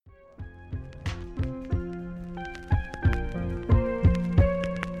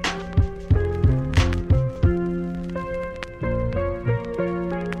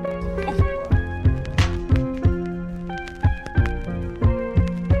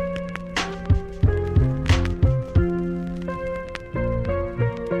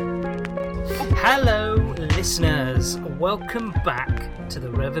Hello, listeners. Welcome back to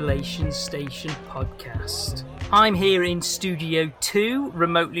the Revelation Station podcast. I'm here in Studio 2,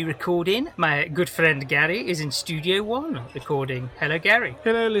 remotely recording. My good friend Gary is in Studio 1, recording. Hello, Gary.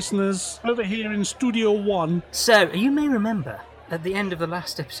 Hello, listeners. Over here in Studio 1. So, you may remember, at the end of the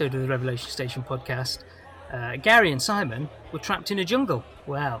last episode of the Revelation Station podcast, Gary and Simon were trapped in a jungle.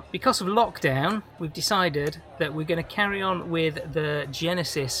 Well, because of lockdown, we've decided that we're going to carry on with the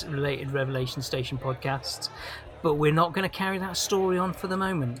Genesis-related Revelation Station podcasts, but we're not going to carry that story on for the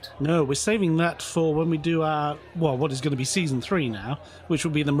moment. No, we're saving that for when we do our, what is going to be Season 3 now, which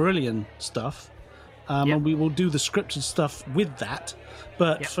will be the Marillion stuff. And we will do the scripted stuff with that.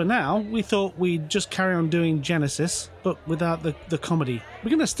 But for now, we thought we'd just carry on doing Genesis, but without the comedy. We're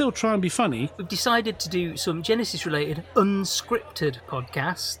going to still try and be funny. We've decided to do some Genesis-related unscripted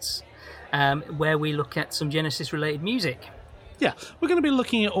podcasts where we look at some Genesis-related music. Yeah, we're going to be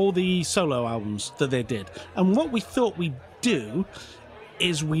looking at all the solo albums that they did. And what we thought we'd do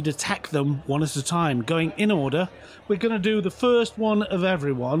is we'd attack them one at a time, going in order. We're going to do the first one of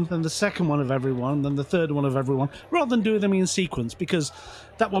everyone, then the second one of everyone, then the third one of everyone, rather than doing them in sequence, because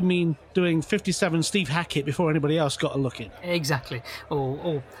that would mean doing 57 Steve Hackett before anybody else got a look in. Exactly.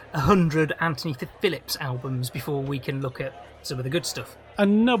 Or 100 Anthony Phillips albums before we can look at some of the good stuff.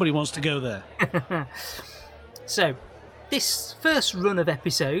 And nobody wants to go there. So, this first run of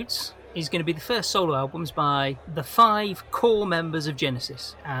episodes is going to be the first solo albums by the 5 core members of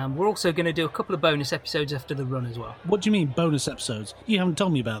Genesis. We're also going to do a couple of bonus episodes after the run as well. What do you mean, bonus episodes? You haven't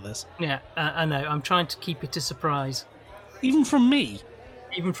told me about this. Yeah, I know. I'm trying to keep it a surprise. Even from me?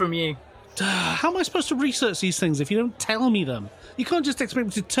 Even from you. How am I supposed to research these things if you don't tell me them? You can't just expect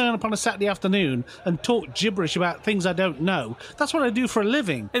me to turn up on a Saturday afternoon and talk gibberish about things I don't know. That's what I do for a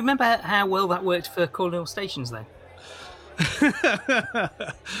living. Remember how well that worked for Cornell Stations, though?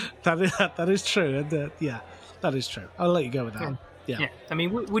 that is true, and that is true. I'll let you go with that. Yeah. I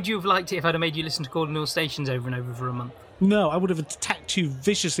mean, would you have liked it if I'd have made you listen to Cardinal Stations over and over for a month? No, I would have attacked you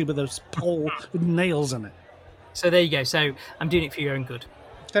viciously with a pole with nails in it. So there you go. So I'm doing it for your own good.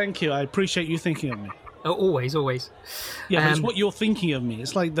 Thank you. I appreciate you thinking of me. Oh, always. Yeah, but it's what you're thinking of me.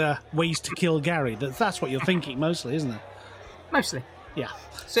 It's like the ways to kill Gary. That's what you're thinking mostly, isn't it? Mostly. Yeah.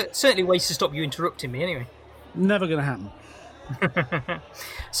 So certainly ways to stop you interrupting me. Anyway. Never going to happen.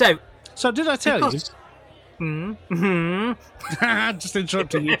 So did I tell you? Mm-hmm. Just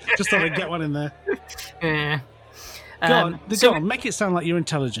interrupting you. Just thought I'd get one in there. Yeah. Go on. Make it sound like you're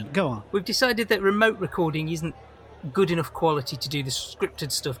intelligent. Go on. We've decided that remote recording isn't good enough quality to do the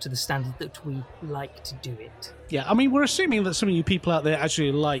scripted stuff to the standard that we like to do it. Yeah, I mean, we're assuming that some of you people out there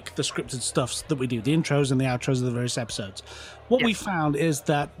actually like the scripted stuff that we do, the intros and the outros of the various episodes. What we found is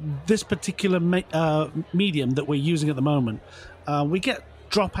that this particular medium that we're using at the moment, we get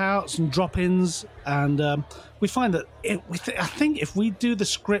dropouts and drop-ins, and we find that I think if we do the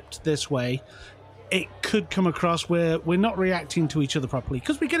script this way, it could come across where we're not reacting to each other properly,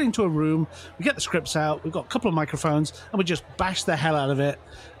 because we get into a room, we get the scripts out, we've got a couple of microphones, and we just bash the hell out of it.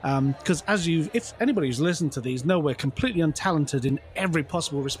 Because if anybody who's listened to these know, we're completely untalented in every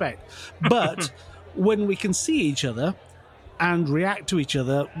possible respect. But when we can see each other and react to each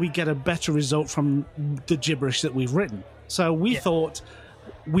other, we get a better result from the gibberish that we've written. So we thought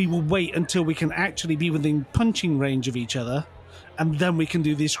we will wait until we can actually be within punching range of each other, and then we can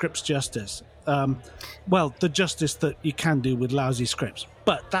do these scripts justice. The justice that you can do with lousy scripts.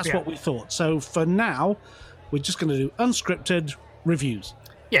 But that's what we thought. So for now, we're just going to do unscripted reviews.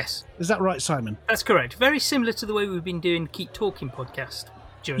 Yes. Is that right, Simon? That's correct. Very similar to the way we've been doing Keep Talking podcast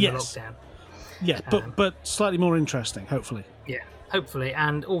during the lockdown. Yeah, but slightly more interesting, hopefully. Yeah, hopefully.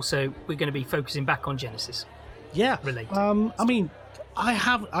 And also, we're going to be focusing back on Genesis. Yeah. Related. I mean, I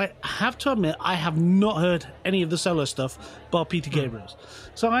have to admit, I have not heard any of the solo stuff by Peter Gabriel's.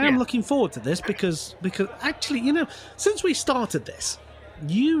 So I am looking forward to this because actually, since we started this,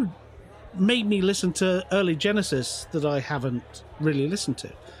 you made me listen to early Genesis that I haven't really listened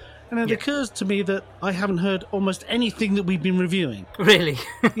to. And it occurs to me that I haven't heard almost anything that we've been reviewing. Really?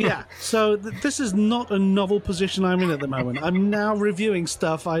 Yeah. So this is not a novel position I'm in at the moment. I'm now reviewing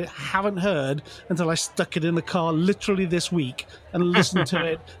stuff I haven't heard until I stuck it in the car literally this week and listened to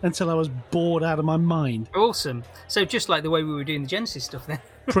it until I was bored out of my mind. Awesome. So just like the way we were doing the Genesis stuff then.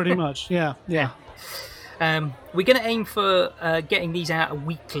 Pretty much, yeah. We're going to aim for getting these out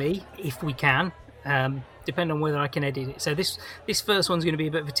weekly, if we can. Depending on whether I can edit it. So this first one's going to be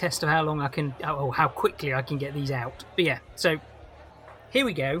a bit of a test of how quickly I can get these out. But yeah, so here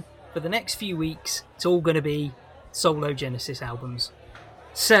we go. For the next few weeks, it's all going to be solo Genesis albums.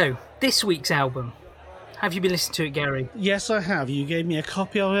 So this week's album Have you been listening to it, Gary? Yes, I have. You gave me a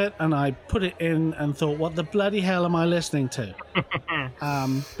copy of it, and I put it in and thought, what the bloody hell am I listening to?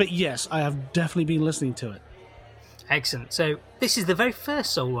 But yes, I have definitely been listening to it. Excellent. So this is the very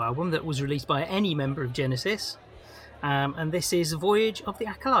first solo album that was released by any member of Genesis. And this is Voyage of the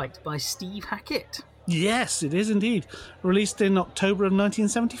Acolyte by Steve Hackett. Yes, it is indeed. Released in October of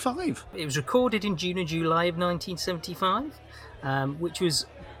 1975. It was recorded in June and July of 1975, which was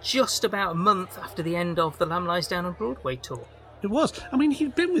just about a month after the end of the Lamb Lies Down on Broadway tour. It was. I mean,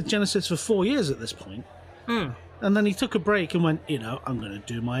 he'd been with Genesis for 4 years at this point. And then he took a break and went, I'm going to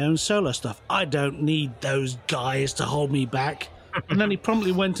do my own solo stuff. I don't need those guys to hold me back. And then he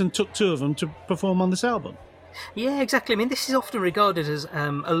promptly went and took 2 of them to perform on this album. Yeah, exactly. I mean, this is often regarded as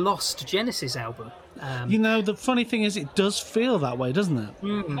a lost Genesis album. The funny thing is, it does feel that way, doesn't it?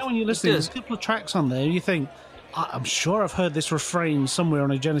 When you're listening, there's a couple of tracks on there, you think, I'm sure I've heard this refrain somewhere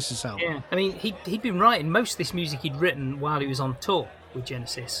on a Genesis album. Yeah, I mean, he'd been writing most of this music he'd written while he was on tour with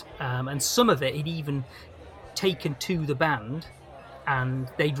Genesis. And some of it he'd even taken to the band and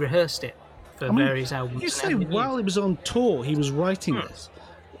they'd rehearsed it for various albums. You say while he was on tour, he was writing this.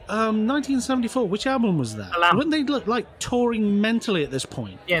 1974, which album was that? Wouldn't they look like touring mentally at this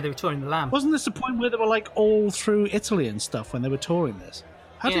point? Yeah, they were touring the Lamb. Wasn't this the point where they were like all through Italy and stuff when they were touring this?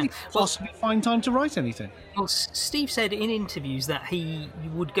 How did he possibly find time to write anything? Well, Steve said in interviews that he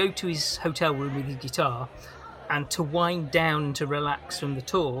would go to his hotel room with his guitar, and to wind down and to relax from the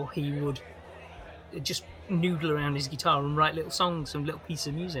tour, he would just noodle around his guitar and write little songs, some little pieces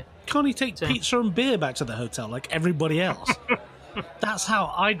of music. Can't he take pizza and beer back to the hotel like everybody else? That's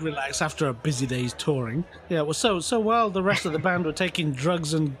how I'd relax after a busy day's touring. Yeah, well, so while the rest of the band were taking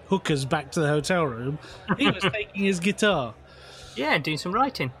drugs and hookers back to the hotel room, he was taking his guitar. Yeah, doing some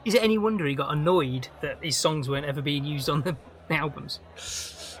writing. Is it any wonder he got annoyed that his songs weren't ever being used on the albums?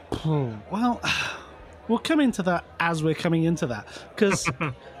 Well, we'll come into that as we're coming into that, because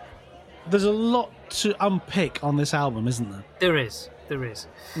there's a lot to unpick on this album, isn't there? There is.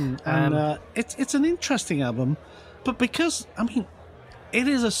 And it's an interesting album. But because, it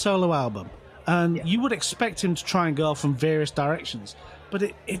is a solo album, and you would expect him to try and go off in various directions, but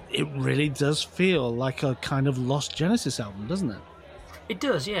it really does feel like a kind of lost Genesis album, doesn't it? It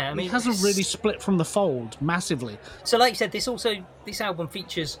does, yeah. It hasn't really split from the fold massively. So like you said, this album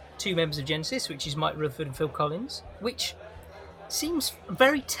features 2 members of Genesis, which is Mike Rutherford and Phil Collins, which seems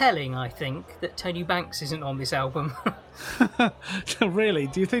very telling, I think, that Tony Banks isn't on this album. Really?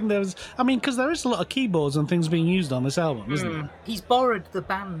 Do you think there's... because there is a lot of keyboards and things being used on this album, isn't there? He's borrowed the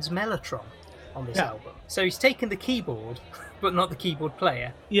band's Mellotron on this album. So he's taken the keyboard, but not the keyboard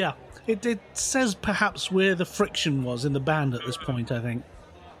player. Yeah. It says perhaps where the friction was in the band at this point, I think.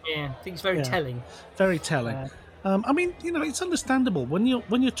 Yeah, I think it's very telling. Very telling. It's understandable when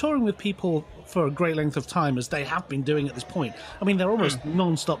you're touring with people for a great length of time, as they have been doing at this point. They're almost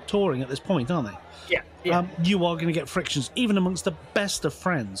non-stop touring at this point, aren't they? Yeah. You are going to get frictions, even amongst the best of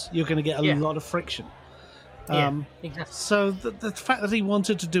friends. You're going to get a lot of friction. Exactly. So the fact that he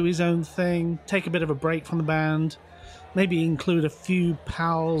wanted to do his own thing, take a bit of a break from the band, maybe include a few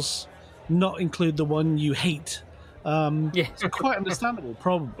pals, not include the one you hate. It's quite understandable,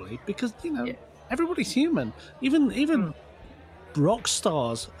 probably, because everybody's human. Even rock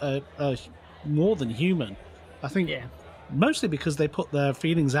stars are more than human. I think mostly because they put their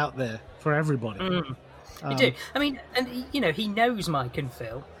feelings out there for everybody. They do. He knows Mike and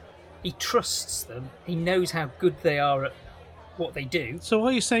Phil. He trusts them. He knows how good they are at what they do. So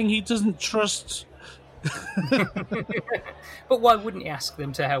are you saying he doesn't trust... But why wouldn't he ask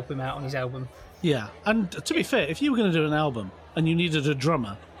them to help him out on his album? Yeah, and to be fair, if you were going to do an album and you needed a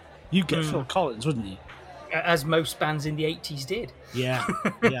drummer, you'd get Phil Collins, wouldn't you? As most bands in the 80s did. Yeah.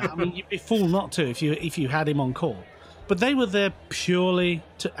 You'd be fool not to if you had him on call. But they were there purely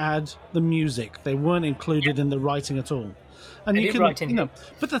to add the music. They weren't included in the writing at all. And they didn't write anything.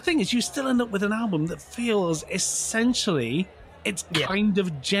 But the thing is, you still end up with an album that feels essentially... It's kind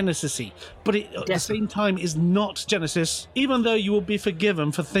of Genesis-y, but at the same time is not Genesis, even though you will be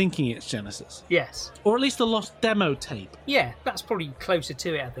forgiven for thinking it's Genesis. Yes. Or at least a lost demo tape. Yeah, that's probably closer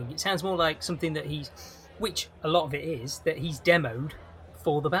to it, I think. It sounds more like something that which a lot of it is, that he's demoed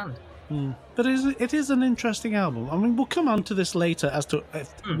for the band. But it is an interesting album. We'll come on to this later as to if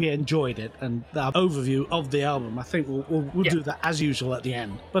we enjoyed it and our overview of the album. I think we'll do that as usual at the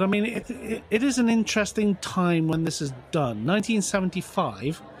end. But it is an interesting time when this is done.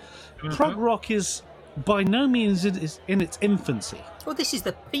 1975. Prog rock is by no means in its infancy. Well, this is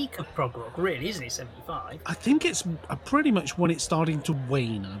the peak of prog rock, really, isn't it, 75? I think it's pretty much when it's starting to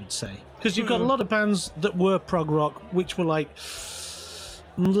wane, I would say. Because you've got a lot of bands that were prog rock, which were like...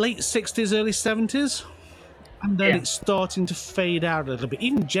 late 60s, early 70s. and then it's starting to fade out a little bit.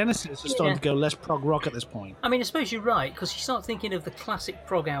 Even Genesis is starting to go less prog rock at this point. I mean, I suppose you're right, because you start thinking of the classic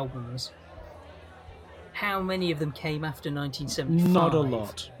prog albums. How many of them came after 1975? Not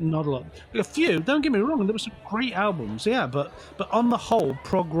a lot. A few, don't get me wrong, there were some great albums, but on the whole,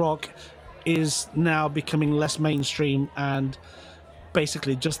 prog rock is now becoming less mainstream and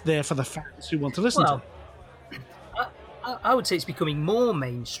basically just there for the fans who want to listen to it. I would say it's becoming more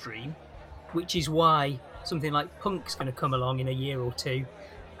mainstream, which is why something like punk's going to come along in a year or two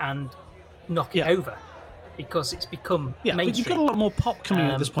and knock it over, because it's become mainstream. But you've got a lot more pop coming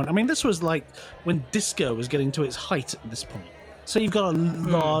at this point. I mean, this was like when disco was getting to its height at this point. So you've got a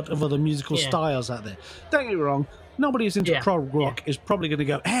lot of other musical styles out there. Don't get me wrong, nobody who's into prog rock is probably going to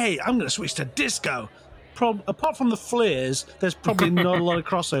go, hey, I'm going to switch to disco. Apart from the Flares, there's probably not a lot of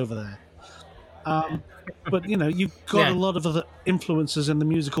crossover there. But, you've got a lot of other influences in the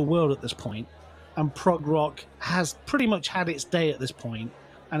musical world at this point, and prog rock has pretty much had its day at this point,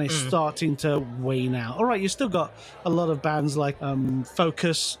 and it's starting to wane out. All right, you've still got a lot of bands like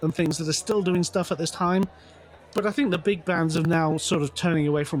Focus and things that are still doing stuff at this time, but I think the big bands are now sort of turning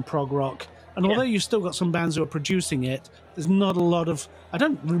away from prog rock. And although you've still got some bands who are producing it, there's not a lot of... I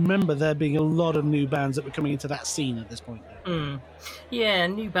don't remember there being a lot of new bands that were coming into that scene at this point. Yeah,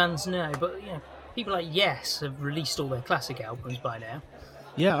 new bands, no. But, people like Yes have released all their classic albums by now.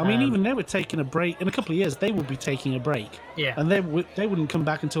 Yeah, I mean, even they were taking a break. In a couple of years, they would be taking a break. Yeah. And they wouldn't come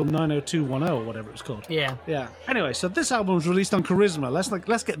back until 90210 or whatever it's called. Yeah. Yeah. Anyway, so this album was released on Charisma.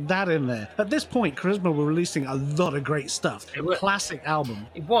 Let's get that in there. At this point, Charisma were releasing a lot of great stuff. Classic album.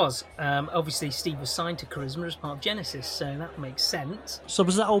 It was. Obviously, Steve was signed to Charisma as part of Genesis, so that makes sense. So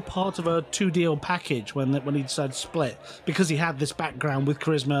was that all part of a two-deal package when he decided to split? Because he had this background with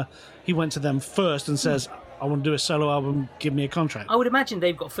Charisma, he went to them first and says... I want to do a solo album, give me a contract. I would imagine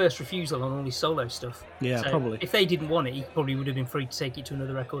they've got first refusal on all his solo stuff. Yeah, so probably. If they didn't want it, he probably would have been free to take it to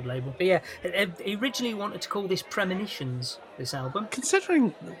another record label. But yeah, he originally wanted to call this Premonitions, this album.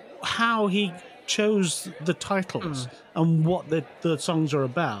 Considering how he chose the titles and what the songs are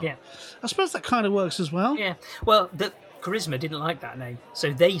about, I suppose that kind of works as well. Yeah, well, Charisma didn't like that name,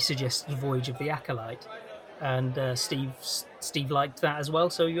 so they suggested Voyage of the Acolyte. And Steve liked that as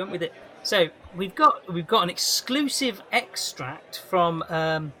well, so he went with it. So we've got an exclusive extract from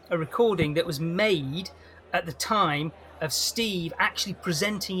a recording that was made at the time of Steve actually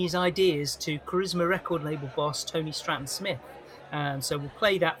presenting his ideas to Charisma record label boss Tony Stratton Smith. And so we'll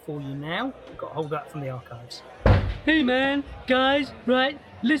play that for you now. We've got to hold that from the archives. Hey man, guys, right?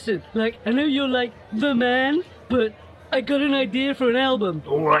 Listen, I know you're the man, but I got an idea for an album.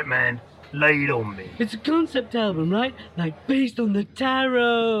 All right, man. Lay it on me. It's a concept album, right? Based on the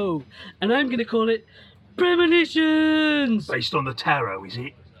tarot. And I'm going to call it Premonitions. Based on the tarot, is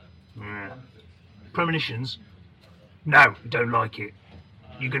it? Premonitions? No, I don't like it.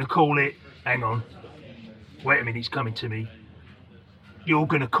 You're going to call it... Hang on. Wait a minute, it's coming to me. You're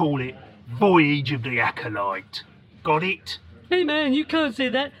going to call it Voyage of the Acolyte. Got it? Hey man, you can't say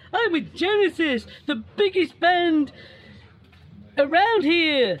that. I'm with Genesis, the biggest band around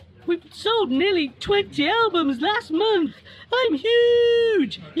here. We've sold nearly 20 albums last month. I'm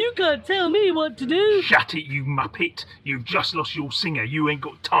huge. You can't tell me what to do. Shut it, you muppet. You've just lost your singer. You ain't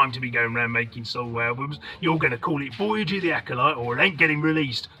got time to be going around making solo albums. You're going to call it Voyage of the Acolyte or it ain't getting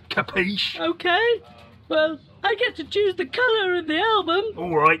released. Capiche? Okay. Well, I get to choose the colour of the album.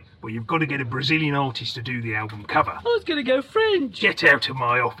 All right. Well, you've got to get a Brazilian artist to do the album cover. I was going to go French. Get out of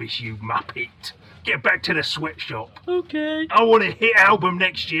my office, you muppet. Get back to the sweatshop. Okay. I want a hit album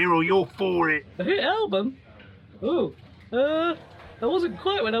next year or you're for it. A hit album? Oh, that wasn't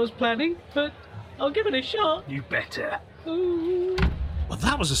quite what I was planning, but I'll give it a shot. You better. Ooh. Well,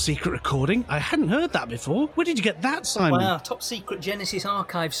 that was a secret recording. I hadn't heard that before. Where did you get that, Simon? Wow, top secret Genesis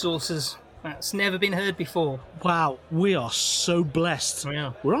archive sources. That's never been heard before. Wow, we are so blessed.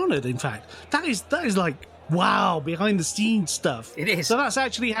 Yeah. We're honoured, in fact. That is wow, behind the scenes stuff. It is. So that's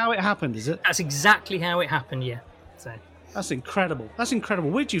actually how it happened, is it? That's exactly how it happened, yeah. So that's incredible.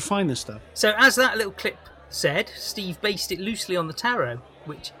 Where'd you find this stuff? So as that little clip said, Steve based it loosely on the tarot,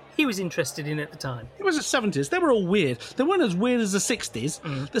 which he was interested in at the time. It was the 70s. They were all weird. They weren't as weird as the 60s.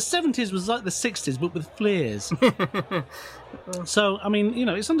 The 70s was like the 60s, but with flares. So, I mean,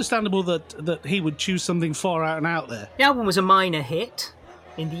 it's understandable that he would choose something far out and out there. The album was a minor hit.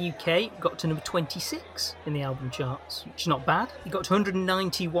 In the UK, it got to number 26 in the album charts, which is not bad. It got to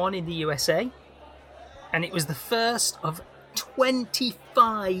 191 in the USA, and it was the first of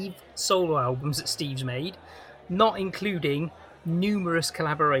 25 solo albums that Steve's made, not including numerous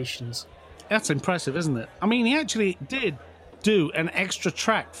collaborations. That's impressive, isn't it? I mean, he actually did do an extra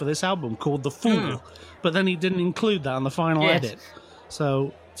track for this album called The Fool, but then he didn't include that on the final edit.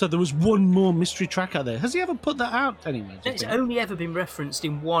 So there was one more mystery track out there. Has he ever put that out anyway? It's only ever been referenced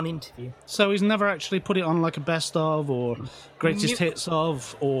in one interview. So he's never actually put it on like a best of or greatest hits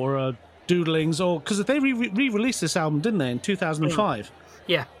of or doodlings, or because they re-released this album, didn't they, in 2005?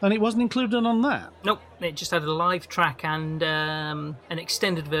 Yeah. And it wasn't included on that. Nope, it just had a live track and an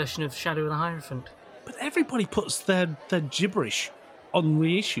extended version of Shadow of the Hierophant. But everybody puts their gibberish on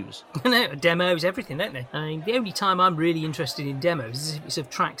reissues. No, demos, everything, don't they? I mean, the only time I'm really interested in demos is if it's of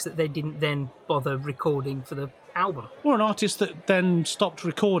tracks that they didn't then bother recording for the album. Or an artist that then stopped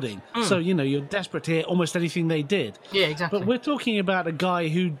recording. So, you're desperate to hear almost anything they did. Yeah, exactly. But we're talking about a guy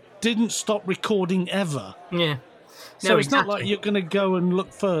who didn't stop recording ever. Yeah. So it's not like you're going to go and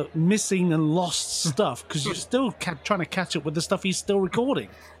look for missing and lost stuff, because you're still trying to catch up with the stuff he's still recording.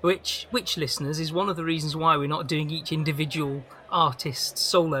 Which, listeners, is one of the reasons why we're not doing each individual artist's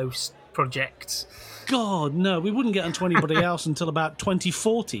solo projects. God, no, we wouldn't get onto anybody else until about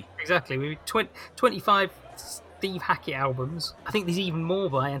 2040. Exactly. We 25 Steve Hackett albums. I think there's even more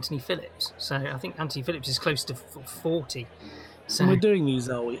by Anthony Phillips. So I think Anthony Phillips is close to 40. So, and we're doing these,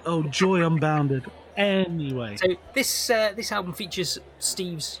 are we? Oh, joy unbounded. Anyway. So this album features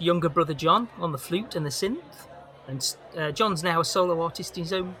Steve's younger brother John on the flute and the synth. And John's now a solo artist in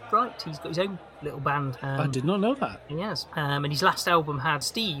his own right. He's got his own little band. I did not know that. He has. And his last album had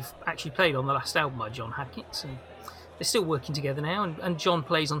Steve actually played on the last album by John Hackett. So they're still working together now, and John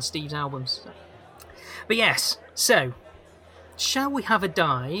plays on Steve's albums. But yes, so shall we have a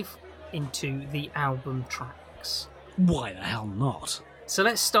dive into the album tracks? Why the hell not? So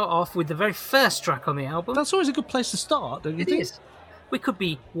let's start off with the very first track on the album. That's always a good place to start, don't you think? It is. We could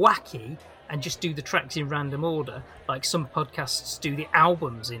be wacky and just do the tracks in random order, like some podcasts do the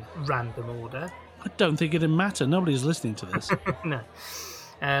albums in random order. I don't think it'd matter. Nobody's listening to this. No.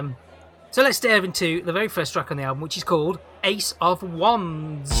 So let's dive into the very first track on the album, which is called Ace of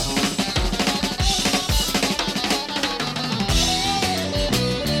Wands.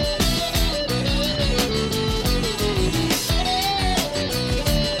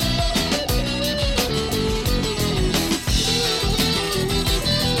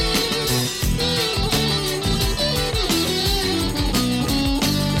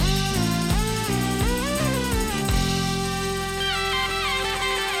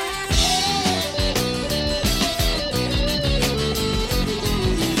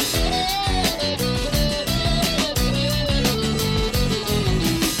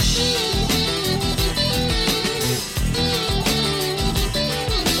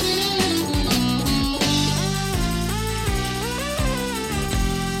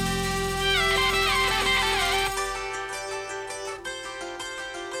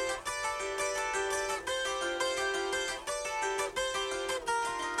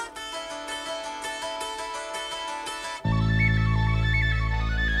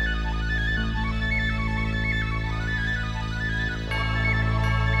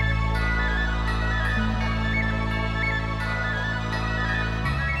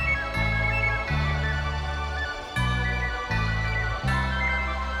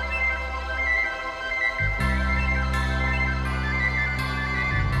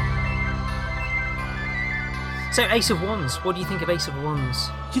 So Ace of Wands, what do you think of Ace of Wands?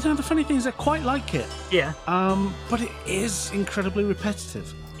 You know, the funny thing is I quite like it. Yeah. But it is incredibly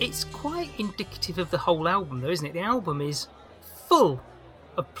repetitive. It's quite indicative of the whole album, though, isn't it? The album is full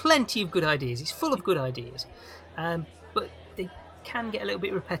of plenty of good ideas. It's full of good ideas. But they can get a little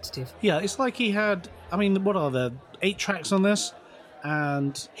bit repetitive. Yeah, it's like he had, I mean, what are there, 8 tracks on this?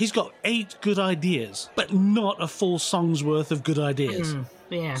 And he's got 8 good ideas, but not a full song's worth of good ideas.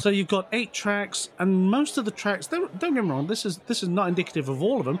 Yeah. So you've got 8 tracks, and most of the tracks, don't get me wrong, this is not indicative of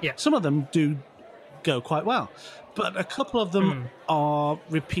all of them. Yeah. Some of them do go quite well, but a couple of them are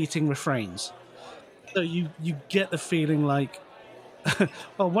repeating refrains. So you get the feeling like,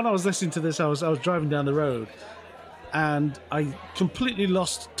 well, when I was listening to this, I was driving down the road, and I completely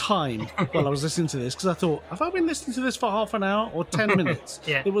lost time while I was listening to this, because I thought, have I been listening to this for half an hour or 10 minutes?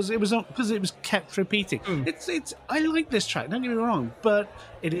 Yeah. It was because it was kept repeating. It's I like this track, don't get me wrong, but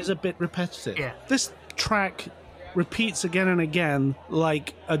it is a bit repetitive. Yeah. This track repeats again and again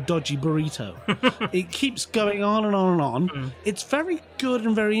like a dodgy burrito. It keeps going on and on and on. It's very good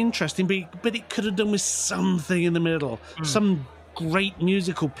and very interesting, but it could have done with something in the middle, some great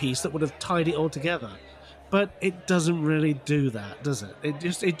musical piece that would have tied it all together. But it doesn't really do that, does it?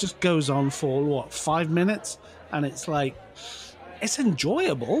 It just goes on for, 5 minutes? And it's like, it's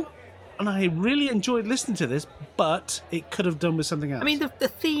enjoyable. and I really enjoyed listening to this, but it could have done with something else. I mean, the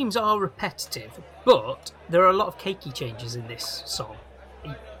themes are repetitive, but there are a lot of cakey changes in this song.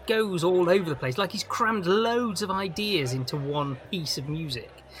 He goes all over the place, like he's crammed loads of ideas into one piece of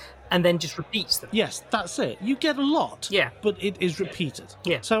music, and then just repeats them. Yes, that's it. You get a lot, but it is repeated.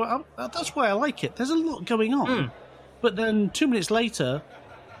 Yeah. So that's why I like it. There's a lot going on, but then 2 minutes later,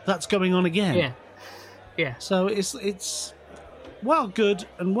 that's going on again. Yeah. Yeah. So it's while good,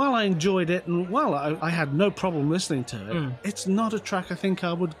 and while I enjoyed it, and while I had no problem listening to it, it's not a track I think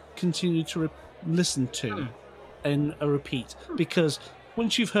I would continue to listen to in a repeat, because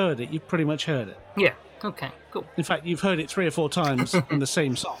once you've heard it, you've pretty much heard it. Yeah. Okay. Cool. In fact, you've heard it 3 or 4 times in the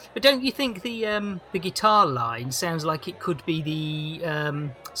same song. But don't you think the guitar line sounds like it could be the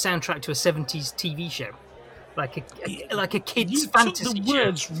soundtrack to a 70s TV show? Like a kid's fantasy took the show.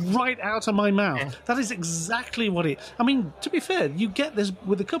 words right out of my mouth. Yeah. That is exactly what it... I mean, to be fair, you get this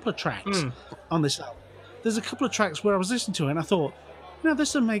with a couple of tracks on this album. There's a couple of tracks where I was listening to it and I thought,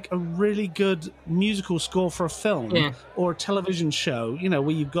 this would make a really good musical score for a film or a television show, where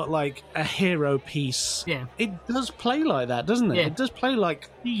you've got like a hero piece. Yeah. It does play like that, doesn't it? Yeah. It does play like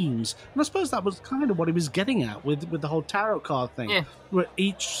themes. And I suppose that was kind of what he was getting at with the whole tarot card thing, where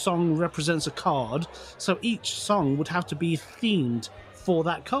each song represents a card. So each song would have to be themed for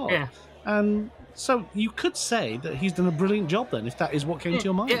that card. Yeah. And so you could say that he's done a brilliant job then, if that is what came to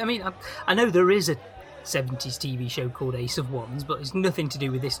your mind. Yeah, I mean, I know there is a 70s TV show called Ace of Wands, but it's nothing to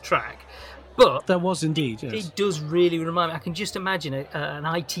do with this track. But there was indeed, yes. It does really remind me. I can just imagine an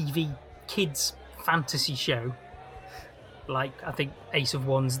ITV kids fantasy show, like I think Ace of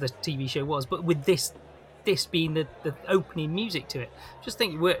Wands the TV show was, but with this being the opening music to it. Just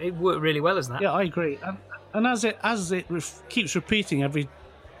think it worked really well as that. Yeah, I agree. And as it keeps repeating every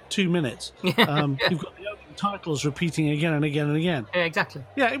 2 minutes, you've got the opening titles repeating again and again and again. Yeah, exactly.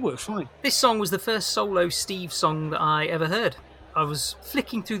 Yeah, it worked fine. This song was the first solo Steve song that I ever heard. I was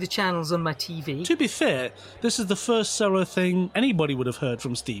flicking through the channels on my TV. To be fair, this is the first solo thing anybody would have heard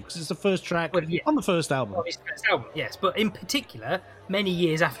from Steve, because it's the first track on the first album. On his first album, yes. But in particular, many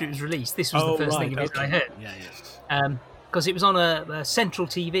years after it was released, this was the first thing of his I heard. Yeah. Because it was on a Central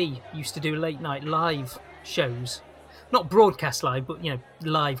TV, used to do late night live shows. Not broadcast live, but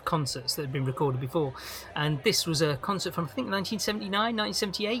live concerts that had been recorded before. And this was a concert from I think 1979,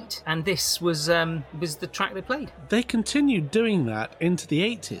 1978, and this was the track they played. They continued doing that into the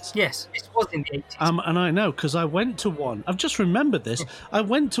 80s. Yes, this was in the 80s. And I know, because I went to one. I've just remembered this. I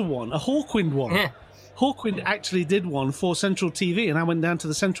went to one, a Hawkwind one. Yeah. Hawkwind actually did one for Central TV, and I went down to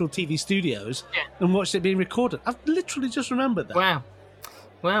the Central TV studios and watched it being recorded. I've literally just remembered that. Wow.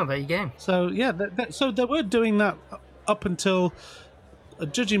 Well, there you go. So yeah, so they were doing that up until,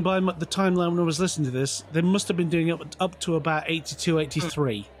 judging by the timeline when I was listening to this, they must have been doing it up to about 82,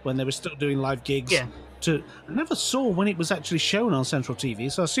 83, when they were still doing live gigs. Yeah. I never saw when it was actually shown on Central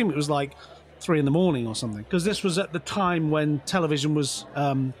TV, so I assume it was like 3 in the morning or something, because this was at the time when television was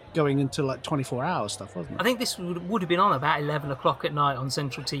going into like 24-hour stuff, wasn't it? I think this would have been on about 11 o'clock at night on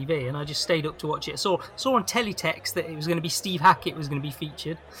Central TV, and I just stayed up to watch it. Saw on teletext that it was going to be Steve Hackett was going to be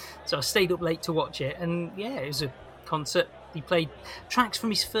featured, so I stayed up late to watch it, and yeah, it was a concert. He played tracks from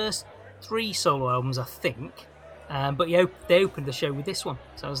his first 3 solo albums, I think, but they opened the show with this one,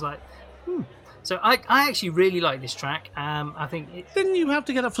 so I was like, So I actually really like this track. I think didn't you have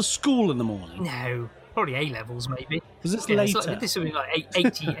to get up for school in the morning? No, probably A levels maybe. Was this later? This would be like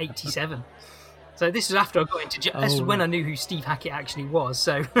 80, 87. So this is after I got into. This is when I knew who Steve Hackett actually was.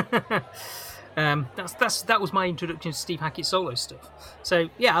 So that was my introduction to Steve Hackett solo stuff. So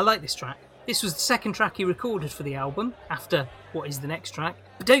yeah, I like this track. This was the second track he recorded for the album after what is the next track.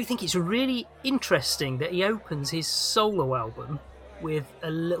 But don't you think it's really interesting that he opens his solo album with a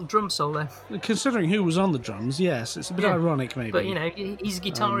little drum solo? Considering who was on the drums, yes, it's a bit ironic maybe. But he's a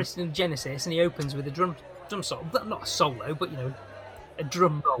guitarist in Genesis, and he opens with a drum solo, but not a solo, but a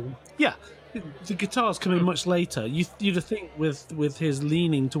drum roll. Yeah, the guitars come in much later. You'd think with his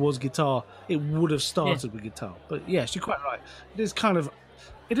leaning towards guitar, it would have started with guitar. But yes, you're quite right.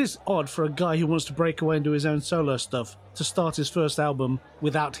 It is odd for a guy who wants to break away and do his own solo stuff to start his first album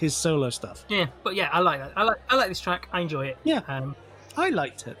without his solo stuff. Yeah, but yeah, I like that. I like this track. I enjoy it. Yeah, I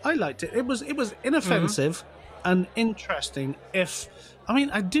liked it. It was inoffensive and interesting.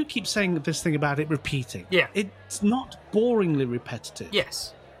 I do keep saying this thing about it repeating. Yeah, it's not boringly repetitive.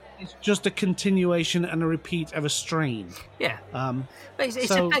 Yes, it's just a continuation and a repeat of a strain. Yeah, but it's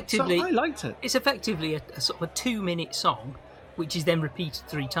effectively. effectively. So I liked it. It's effectively a sort of a 2-minute song which is then repeated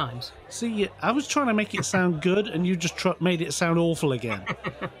 3 times. See, I was trying to make it sound good, and you just made it sound awful again.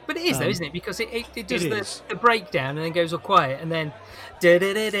 But it is, though, isn't it? Because it does is. the breakdown and then goes all quiet, and then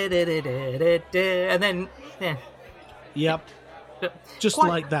da-da-da-da-da-da-da-da, and then, yeah. Yep. But Just quite-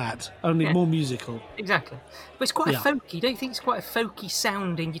 like that, only more musical. Exactly. But it's quite Yeah. folky. Don't you think it's quite a folky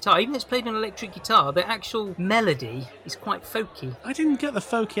sounding guitar? Even though it's played on electric guitar, the actual melody is quite folky. I didn't get the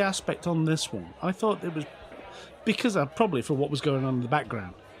folky aspect on this one. I thought it was because probably for what was going on in the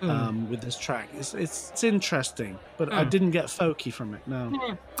background with this track. It's interesting, but I didn't get folky from it. No.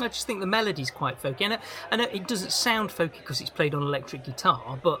 Yeah, I just think the melody's quite folky. And it doesn't sound folky because it's played on electric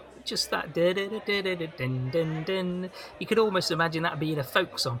guitar, but just that da-da-da-da-da-da-da-da-da. You could almost imagine that being a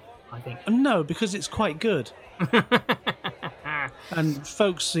folk song, I think. No, because it's quite good. And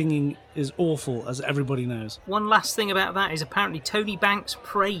folk singing is awful, as everybody knows. One last thing about that is apparently Tony Banks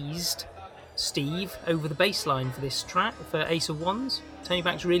praised Steve over the bass line for this track, for Ace of Wands. Tony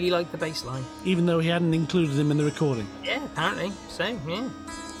Banks really liked the bass line. Even though he hadn't included him in the recording. Yeah, apparently. So, yeah.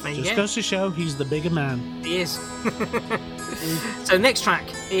 There you Just go. goes to show he's the bigger man. He is. So next track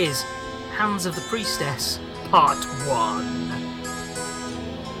is Hands of the Priestess, Part 1.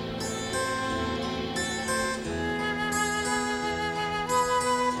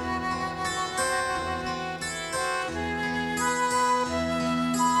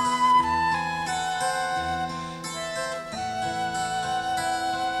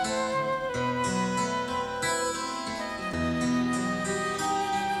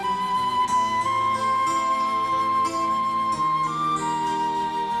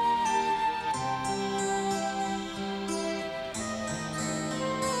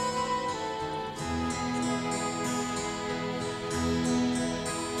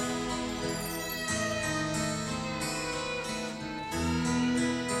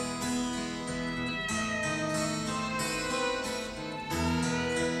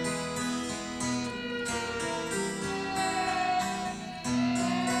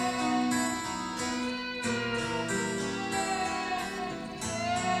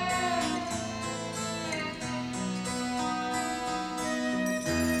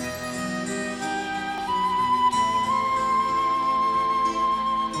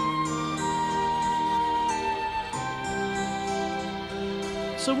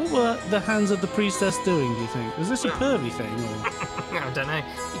 So what were the hands of the priestess doing, do you think? Was this a pervy thing? Or... I don't know.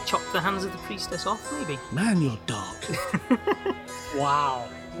 He chopped the hands of the priestess off, maybe. Man, you're dark. Wow.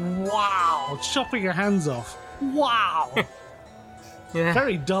 Wow. Chopping your hands off. Wow. Yeah.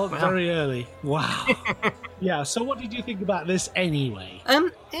 Very dark, Wow. very early. Wow. Yeah, so what did you think about this anyway?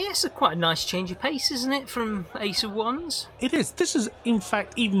 It's quite a nice change of pace, isn't it, from Ace of Wands? It is. This is, in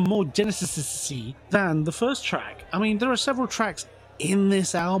fact, even more Genesis-y than the first track. I mean, there are several tracks in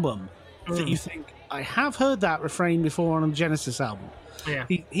this album that you think, I have heard that refrain before on a Genesis album. Yeah.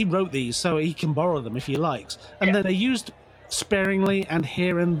 He wrote these, so he can borrow them if he likes. And then they're used sparingly and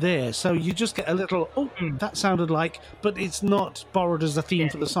here and there. So you just get a little, that sounded like, but it's not borrowed as a theme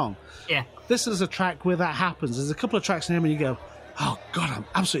for the song. Yeah. This is a track where that happens. There's a couple of tracks in here and you go, oh, God, I'm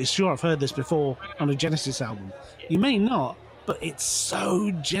absolutely sure I've heard this before on a Genesis album. You may not, but it's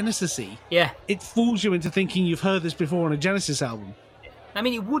so Genesis-y. Yeah. It fools you into thinking you've heard this before on a Genesis album. I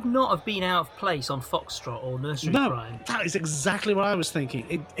mean, it would not have been out of place on Foxtrot or Nursery No, Rhyme. that is exactly what I was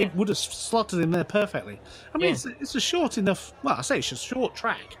thinking. It would have slotted in there perfectly. I mean, it's a short enough. Well, I say it's a short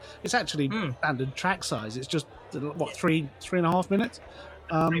track. It's actually standard track size. It's just what 3.5 minutes.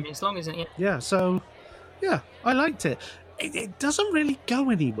 3 minutes long, isn't it? Yeah. So, yeah, I liked it. It doesn't really go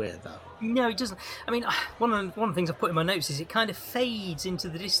anywhere though. No, it doesn't. I mean, one of the things I put in my notes is it kind of fades into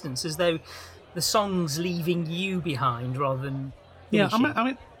the distance as though the song's leaving you behind rather than. Yeah, finishing. I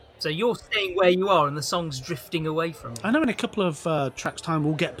mean, So you're staying where you are and the song's drifting away from you. I know in a couple of tracks' time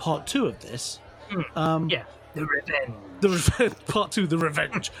we'll get part 2 of this. Yeah, the revenge. Part 2, the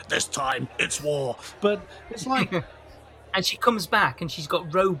revenge. This time it's war. But it's like, And she comes back and she's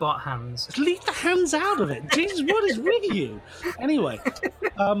got robot hands. leave the hands out of it. Jesus, what is with you? Anyway,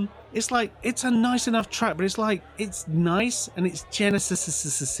 it's like, it's a nice enough track, but it's like, it's nice and it's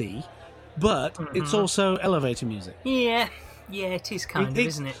Genesis-y, but it's also elevator music. Yeah, it is kind of,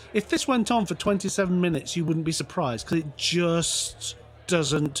 isn't it? If this went on for 27 minutes, you wouldn't be surprised because it just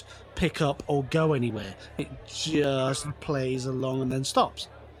doesn't pick up or go anywhere. It just plays along and then stops.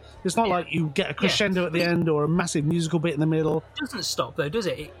 It's not like you get a crescendo at the end or a massive musical bit in the middle. It doesn't stop though, does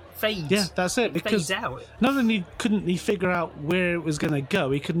it? It fades. Yeah, that's it. It Because fades out. not only couldn't he figure out where it was going to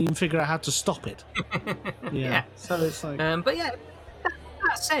go, he couldn't even figure out how to stop it. Yeah. Yeah. So it's like, But yeah,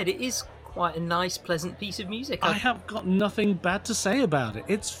 that said, it is quite a nice, pleasant piece of music. I have got nothing bad to say about it.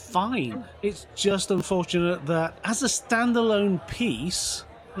 It's fine. It's just unfortunate that as a standalone piece,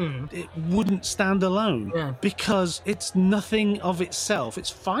 it wouldn't stand alone because it's nothing of itself. It's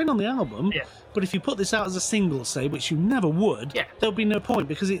fine on the album, but if you put this out as a single, say, which you never would, there'll be no point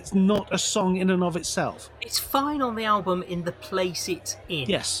because it's not a song in and of itself. It's fine on the album in the place it's in.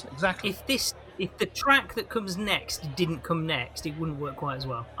 Yes, exactly. If the track that comes next didn't come next, it wouldn't work quite as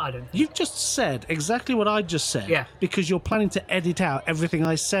well. I don't think. You've just said exactly what I just said because you're planning to edit out everything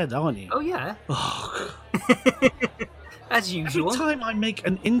I said, aren't you? Oh, yeah. Oh, as usual. Every time I make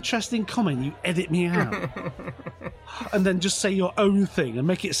an interesting comment, you edit me out. And then just say your own thing and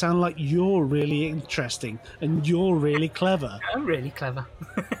make it sound like you're really interesting and you're really clever. I'm really clever.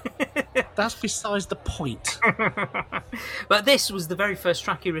 That's besides the point. But this was the very first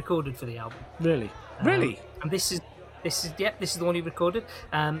track he recorded for the album. Really? Really? And this is the one he recorded.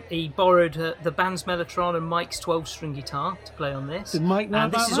 He borrowed the band's Mellotron and Mike's 12-string guitar to play on this. Did Mike know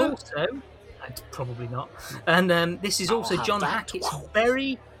about that? Also, probably not. And this is also John Hackett's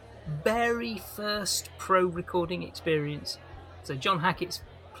very, very first pro recording experience. So John Hackett's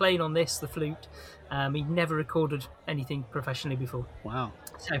playing on this, the flute. He'd never recorded anything professionally before. Wow.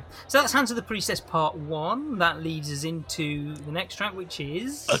 So that's Hands of the Priestess Part 1. That leads us into the next track, which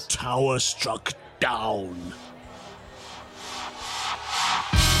is... A Tower Struck Down.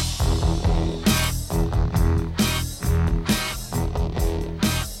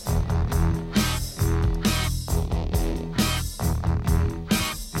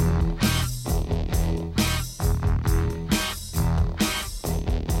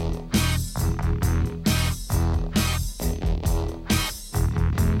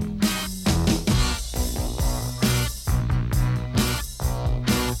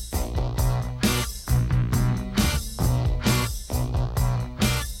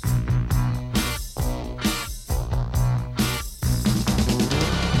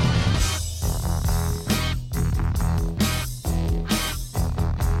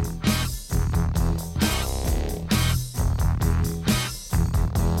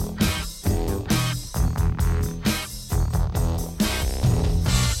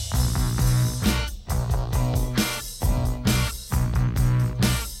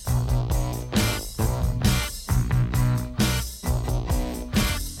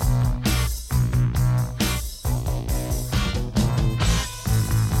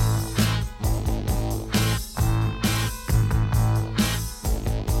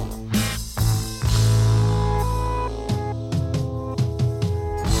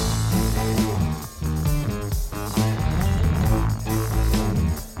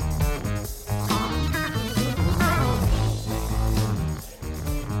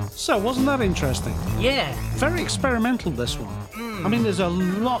 So, wasn't that interesting? Yeah. Very experimental, this one. I mean, there's a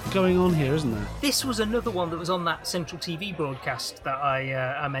lot going on here, isn't there? This was another one that was on that Central TV broadcast that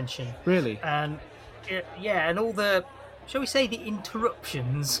I mentioned. Really? And and all the, shall we say, the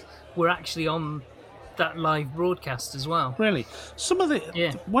interruptions were actually on that live broadcast as well. Really? Some of the...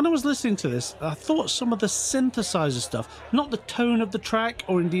 When I was listening to this, I thought some of the synthesizer stuff, not the tone of the track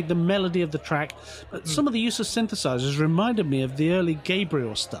or indeed the melody of the track, but some of the use of synthesizers reminded me of the early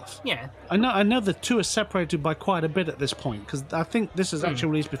Gabriel stuff. Yeah. I know the two are separated by quite a bit at this point, because I think this is actually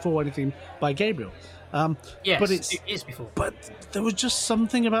released before anything by Gabriel. Yes, but it is before. But there was just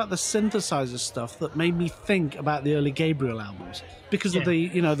something about the synthesizer stuff that made me think about the early Gabriel albums because of the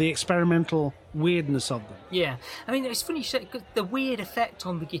the experimental weirdness of them. Yeah, I mean it's funny you say the weird effect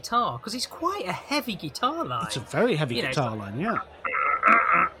on the guitar because it's quite a heavy guitar line. It's a very heavy guitar line, yeah.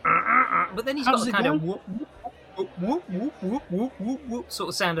 But then he's got a kind of whoop, whoop, whoop, whoop, whoop, whoop, whoop sort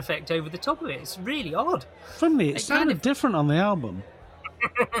of sound effect over the top of it. It's really odd. Funnily, it sounded different on the album.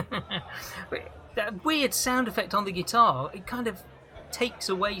 That weird sound effect on the guitar, it kind of takes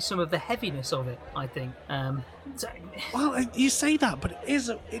away some of the heaviness of it, I think. Well, you say that, but it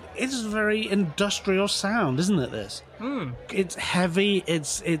is a very industrial sound, isn't it, this? It's heavy,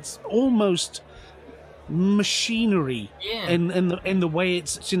 it's almost machinery in the way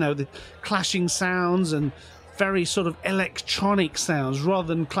it's, the clashing sounds and very sort of electronic sounds rather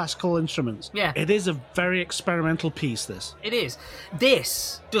than classical instruments. Yeah. It is a very experimental piece, this. It is.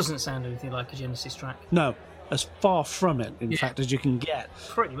 This doesn't sound anything like a Genesis track. No, as far from it, in fact, as you can get.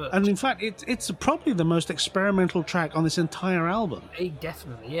 Pretty much. And in fact, it's probably the most experimental track on this entire album.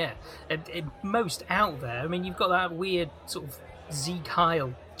 Definitely, yeah. Most out there. I mean, you've got that weird sort of Zeke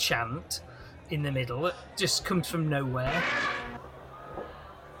Heil chant in the middle. It just comes from nowhere.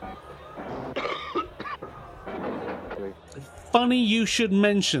 Funny you should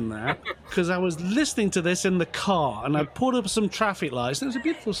mention that, because I was listening to this in the car, and I pulled up some traffic lights, and it was a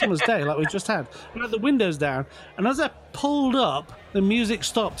beautiful summer's day like we just had. And I had the windows down, and as I pulled up, the music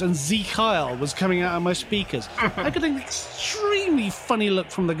stopped, and Z Kyle was coming out of my speakers. I got an extremely funny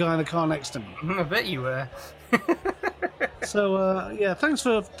look from the guy in the car next to me. I bet you were. So yeah, thanks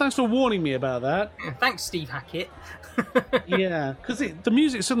for warning me about that. Thanks, Steve Hackett. Yeah, because the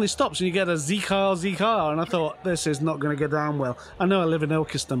music suddenly stops and you get a Z Kyle, and I thought, this is not going to go down well. I know I live in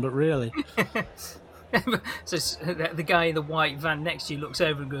Ilkeston, but really. So the guy in the white van next to you looks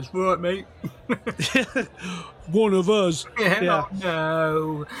over and goes, "Right, mate." One of us. Yeah.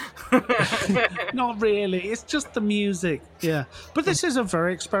 No. Not really. It's just the music. Yeah. But this is a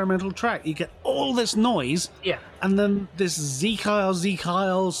very experimental track. You get all this noise. Yeah. And then this Z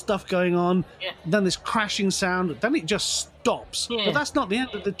Kyle stuff going on. Yeah. Then this crashing sound. Then it just stops. Yeah. But that's not the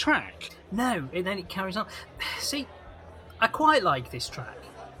end of the track. No, and then it carries on. See, I quite like this track.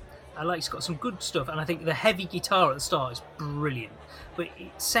 I like it's got some good stuff, and I think the heavy guitar at the start is brilliant. But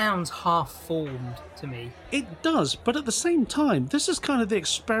it sounds half-formed to me. It does, but at the same time, this is kind of the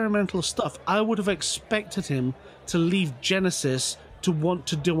experimental stuff I would have expected him to leave Genesis to want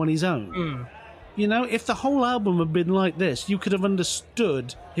to do on his own. You know, if the whole album had been like this, you could have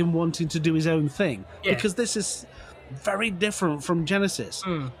understood him wanting to do his own thing. Yeah. Because this is very different from Genesis.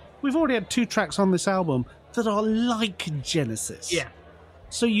 We've already had 2 tracks on this album that are like Genesis. Yeah.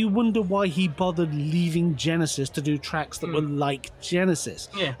 So you wonder why he bothered leaving Genesis to do tracks that were like Genesis.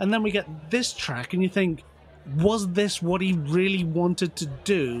 Yeah. And then we get this track and you think, was this what he really wanted to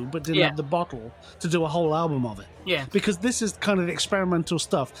do but didn't have the bottle to do a whole album of it? Yeah. Because this is kind of experimental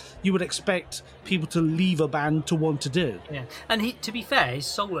stuff you would expect people to leave a band to want to do. Yeah. And to be fair, his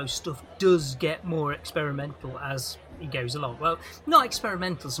solo stuff does get more experimental as he goes along. Well, not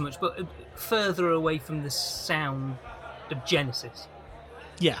experimental so much, but further away from the sound of Genesis.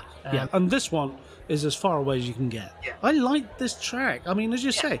 Yeah, yeah. And this one is as far away as you can get. Yeah. I like this track. I mean, as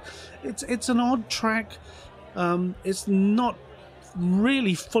you say, it's an odd track. It's not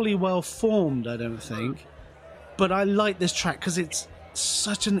really fully well formed, I don't think. But I like this track because it's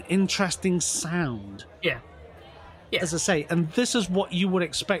such an interesting sound. Yeah. Yeah. As I say, and this is what you would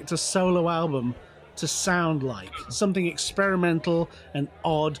expect a solo album to sound like. Something experimental and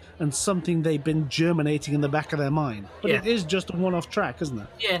odd and something they've been germinating in the back of their mind. But it is just a one-off track, isn't it?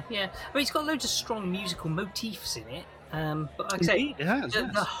 Yeah, yeah. I mean, it's got loads of strong musical motifs in it. But like I say, it has,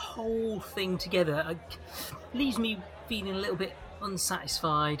 the whole thing together leaves me feeling a little bit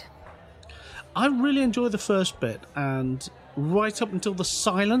unsatisfied. I really enjoy the first bit and right up until the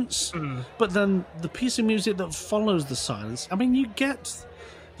silence, but then the piece of music that follows the silence, I mean, you get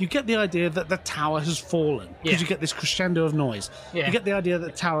the idea that the tower has fallen because you get this crescendo of noise. Yeah. You get the idea that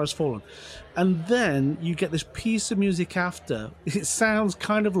the tower has fallen. And then you get this piece of music after. It sounds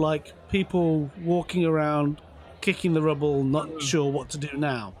kind of like people walking around, kicking the rubble, not sure what to do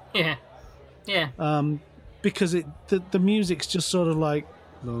now. Yeah, yeah. Because the music's just sort of like,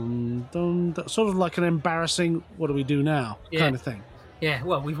 dun, dun, dun, sort of like an embarrassing, what do we do now kind of thing. Yeah,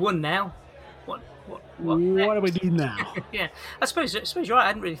 well, we've won now. What do we do now? Yeah, I suppose you're right. I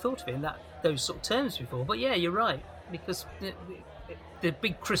hadn't really thought of it in those sort of terms before, but yeah, you're right because the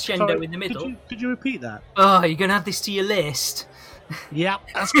big crescendo Sorry, in the middle. Could you repeat that? Oh, you're gonna add this to your list. Yep,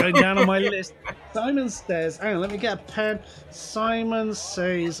 that's going down on my list. Simon says, hang on, let me get a pen. Simon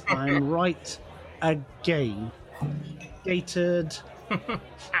says I'm right again. Gated.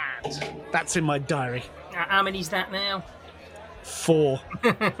 That's in my diary. How many's that now? 4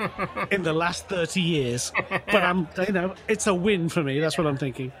 in the last 30 years. But it's a win for me. That's what I'm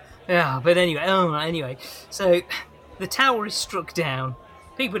thinking. Yeah, but anyway. So the tower is struck down.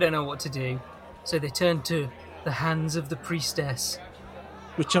 People don't know what to do, so they turn to the hands of the priestess,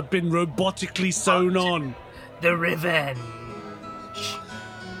 which have been robotically sewn on. The revenge.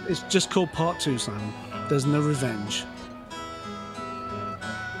 It's just called Part 2, Simon. There's no revenge.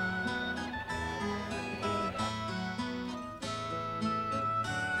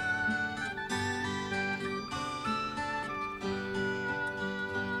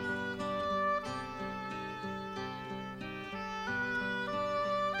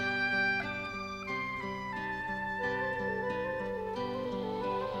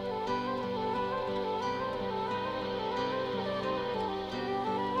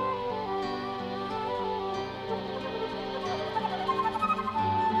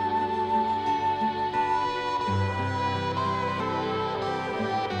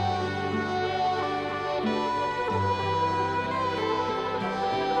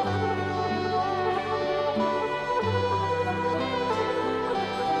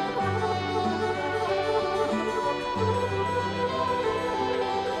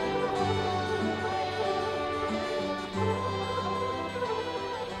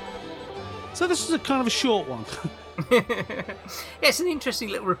 So this is a kind of a short one. Yeah, it's an interesting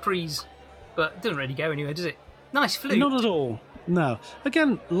little reprise, but it doesn't really go anywhere, does it? Nice flute. Not at all. No.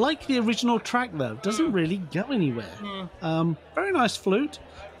 Again, like the original track, though, doesn't really go anywhere. Very nice flute.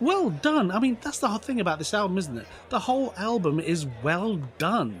 Well done. I mean, that's the whole thing about this album, isn't it? The whole album is well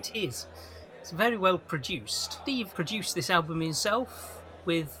done. It is. It's very well produced. Steve produced this album himself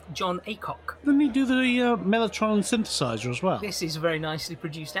with John Aycock. Didn't he do the Mellotron synthesizer as well? This is a very nicely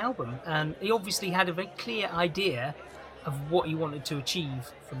produced album, and he obviously had a very clear idea of what he wanted to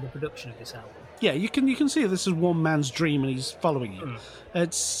achieve from the production of this album. Yeah, you can see this is one man's dream, and he's following it.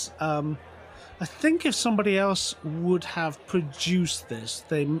 It's I think if somebody else would have produced this,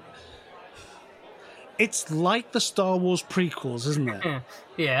 it's like the Star Wars prequels, isn't it?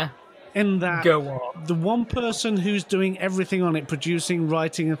 Yeah. In that Go on. the one person who's doing everything on it, producing,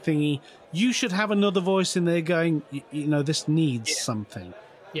 writing a thingy, you should have another voice in there going, this needs something.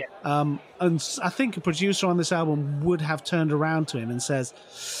 Yeah. And I think a producer on this album would have turned around to him and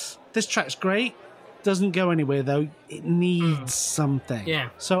says, this track's great, doesn't go anywhere though, it needs something. Yeah.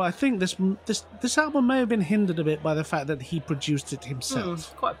 So I think this album may have been hindered a bit by the fact that he produced it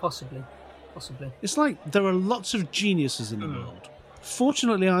himself. Quite possibly. It's like there are lots of geniuses in the world.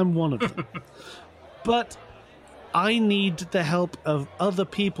 Fortunately, I'm one of them. But I need the help of other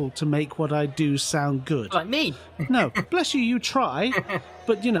people to make what I do sound good. Like me. No, bless you try.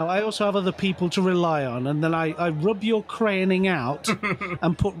 But, I also have other people to rely on. And then I rub your crayoning out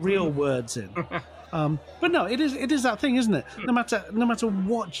and put real words in. But no, it is that thing, isn't it? No matter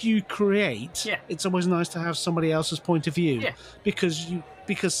what you create, it's always nice to have somebody else's point of view. Yeah.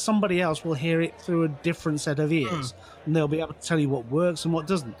 Because somebody else will hear it through a different set of ears. And they'll be able to tell you what works and what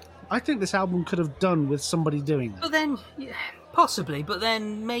doesn't. I think this album could have done with somebody doing that. But then, possibly, but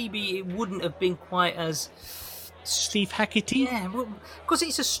then maybe it wouldn't have been quite as... Steve Hackett-y? Yeah, because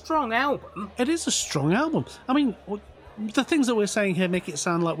it's a strong album. It is a strong album. I mean, the things that we're saying here make it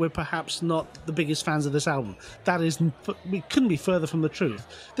sound like we're perhaps not the biggest fans of this album. We couldn't be further from the truth.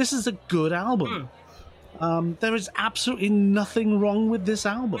 This is a good album. There is absolutely nothing wrong with this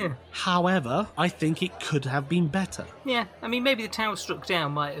album. However, I think it could have been better. Yeah, I mean, maybe The Tower Struck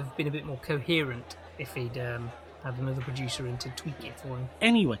Down might have been a bit more coherent if he'd had another producer in to tweak it for him.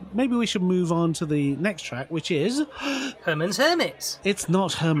 Anyway, maybe we should move on to the next track, which is... Herman's Hermits. It's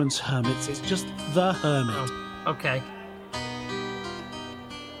not Herman's Hermits, it's just The Hermit. Oh, okay.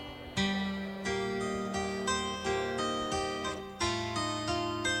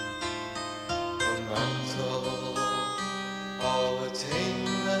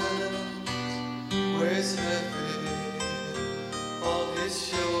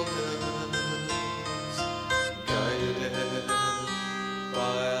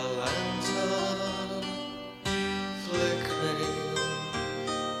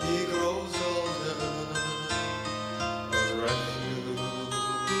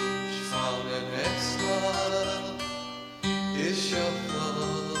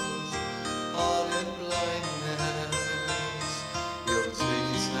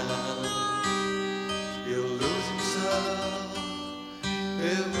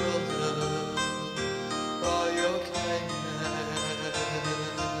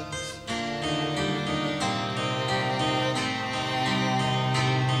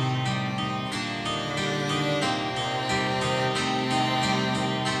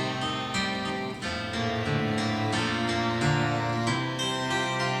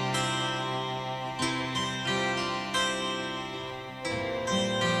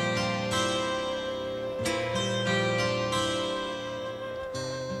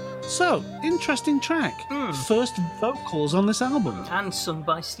 So, interesting track. First vocals on this album. And sung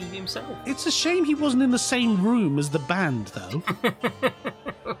by Steve himself. It's a shame he wasn't in the same room as the band, though.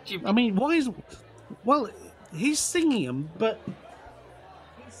 I mean, why is... Well, he's singing them, but...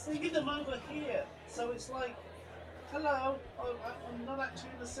 He's singing them over here. So it's like, hello, I'm not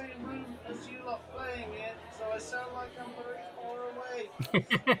actually in the same room as you lot playing it, so I sound like I'm very far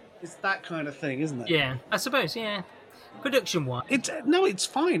away. It's that kind of thing, isn't it? Yeah, I suppose, yeah. Production-wise. It's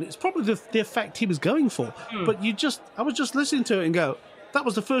fine. It's probably the effect he was going for. But I was just listening to it and go, that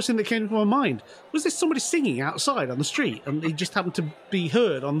was the first thing that came to my mind. Was this somebody singing outside on the street and he just happened to be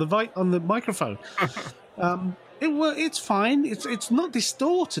heard on the microphone? It's fine. It's not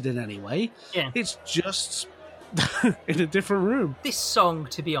distorted in any way. Yeah. It's just in a different room. This song,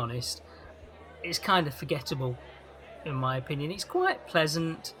 to be honest, is kind of forgettable, in my opinion. It's quite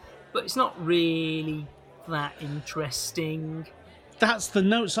pleasant, but it's not really that interesting. That's the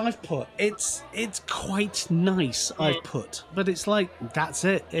notes I've put. It's quite nice, I've put. But it's like, that's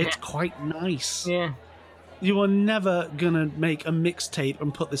it. It's quite nice. Yeah. You are never going to make a mixtape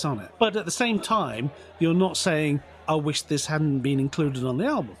and put this on it. But at the same time, you're not saying, I wish this hadn't been included on the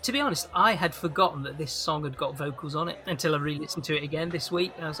album. To be honest, I had forgotten that this song had got vocals on it until I re-listened to it again this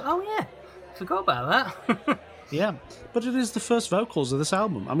week. And I was like, oh yeah, forgot about that. Yeah, but it is the first vocals of this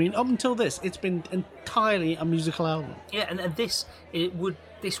album. I mean, up until this, it's been entirely a musical album. Yeah, and this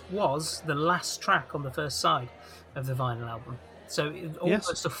was the last track on the first side of the vinyl album. So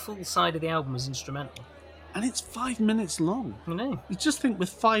almost a full side of the album was instrumental. And it's 5 minutes long. I know. You just think with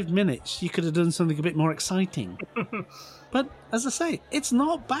 5 minutes, you could have done something a bit more exciting. But as I say, it's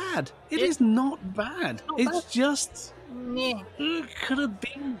not bad. It is not bad. It's just... Yeah. It could have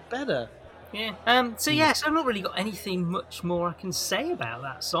been better. Yeah. So I've not really got anything much more I can say about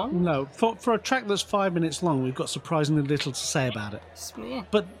that song. No, for a track that's 5 minutes long, we've got surprisingly little to say about it. Yeah.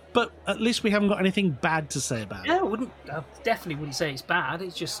 But at least we haven't got anything bad to say about it. I definitely wouldn't say it's bad.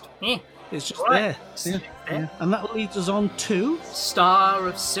 It's just, It's just right. there. Yeah. And that leads us on to... Star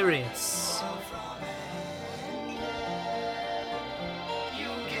of Sirius. You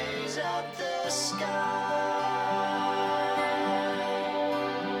gaze at the sky.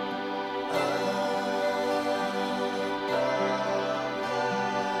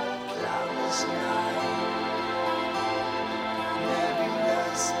 Cloudless night,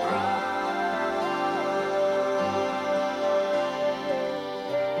 nebulous bright.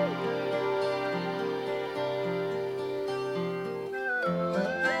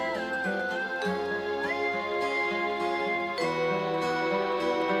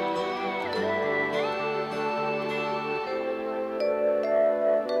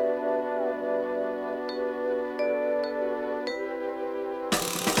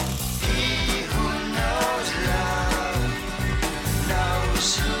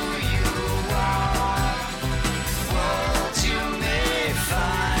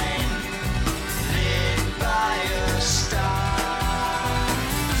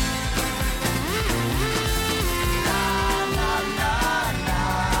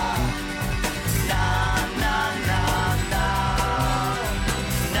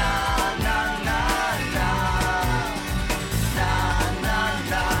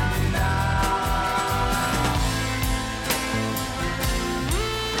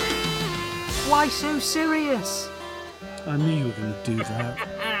 Why so serious? I knew you were going to do that.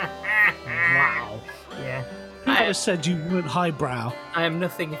 Wow. Yeah. I said you weren't highbrow, I am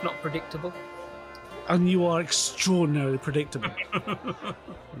nothing if not predictable. and you are extraordinarily predictable.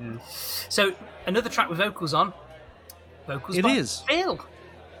 Yeah. So, another track with vocals on. Vocals It by is. Phil.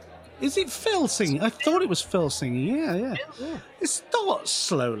 Is it Phil singing? I thought it was Phil singing. Yeah. Yeah. It starts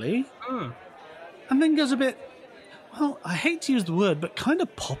slowly Mm. and then goes a bit, well, I hate to use the word, but kind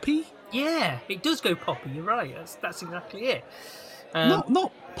of poppy. Yeah, it does go poppy, you're right. That's exactly it.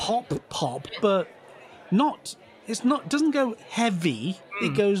 Not pop, but doesn't go heavy.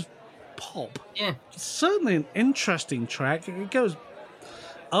 It goes pop. Yeah. It's certainly an interesting track. It goes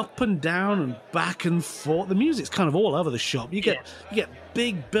up and down and back and forth. The music's kind of all over the shop. You get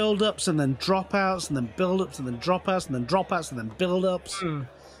big build-ups and then dropouts and then build-ups and then dropouts and then dropouts and then build-ups.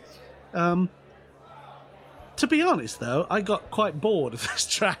 To be honest, though, I got quite bored of this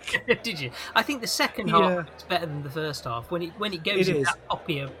track. Did you? I think the second half is better than the first half. When it goes in that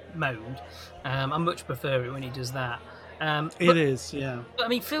poppier mode, I much prefer it when he does that. It is, yeah. But I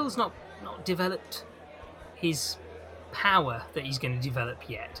mean, Phil's not developed his power that he's going to develop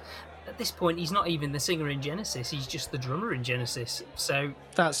yet. At this point, he's not even the singer in Genesis. He's just the drummer in Genesis. So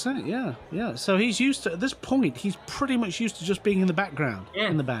that's it. Yeah. So he's used to, at this point, he's pretty much used to just being in the background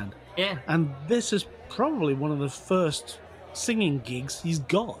in the band. Yeah. And this is probably one of the first singing gigs he's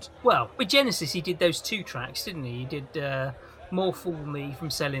got. Well, with Genesis, he did those two tracks, didn't he? He did More Fool Me from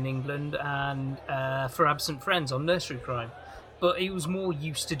Selling England and For Absent Friends on Nursery Crime. But he was more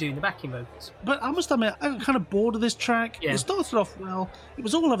used to doing the backing vocals. But I must admit, I got kind of bored of this track. Yeah. It started off well. It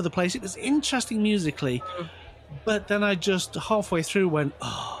was all over the place. It was interesting musically. But then I just halfway through went,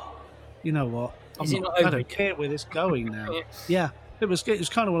 oh, you know what? I don't care where this is going now. Yeah. It was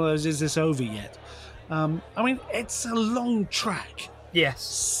kind of one of those, is this over yet? I mean, it's a long track.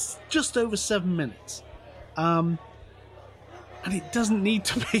 Yes. Just over 7 minutes. And it doesn't need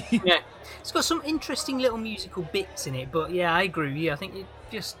to be. Yeah. It's got some interesting little musical bits in it, but yeah, I agree with you. I think it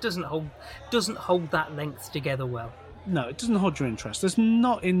just doesn't hold that length together well. No, it doesn't hold your interest. There's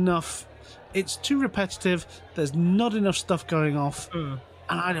not enough. It's too repetitive. There's not enough stuff going off. And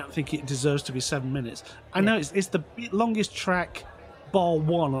I don't think it deserves to be 7 minutes. I know it's the longest track, bar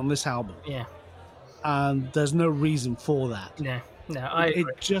one, on this album. Yeah. And there's no reason for that. No, I agree.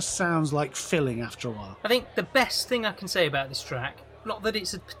 It just sounds like filling after a while. I think the best thing I can say about this track not that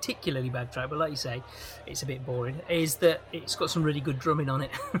it's a particularly bad track, but like you say, it's a bit boring, is that it's got some really good drumming on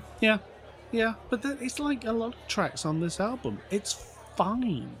it. Yeah, but it's like a lot of tracks on this album. It's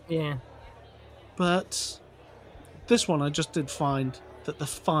fine. Yeah. But this one, I just did find that the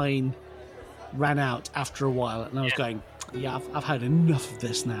fine ran out after a while, and I was going, yeah, I've had enough of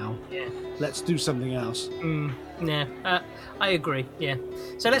this now. Yeah. Let's do something else. Yeah, I agree, yeah.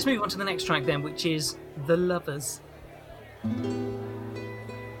 So let's move on to the next track then, which is The Lovers.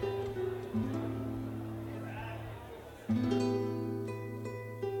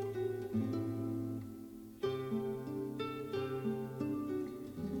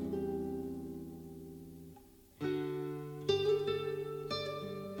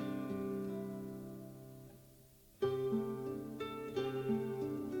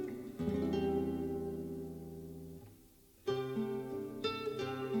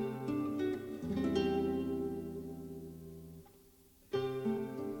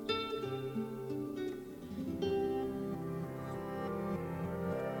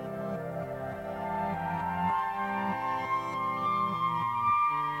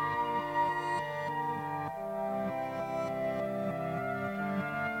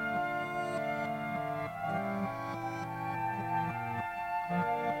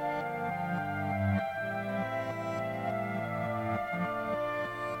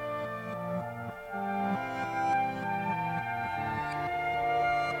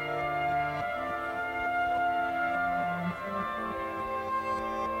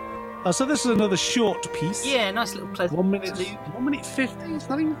 So this is another short piece. Yeah, nice little pleasant 1 minute, interlude. 1 minute 50. It's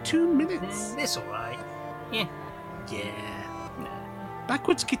not even 2 minutes. It's alright. Yeah. Yeah.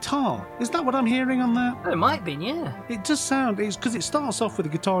 Backwards guitar. Is that what I'm hearing on that? Oh, it might have been, yeah. It does sound. It's because it starts off with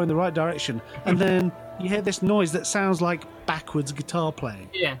the guitar in the right direction, and then you hear this noise that sounds like backwards guitar playing.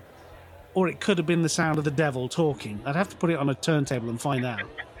 Yeah. Or it could have been the sound of the devil talking. I'd have to put it on a turntable and find out.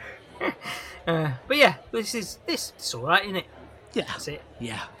 But yeah, it's alright, isn't it? Yeah. That's it.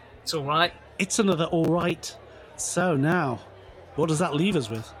 Yeah. It's alright. It's another all right. So now, what does that leave us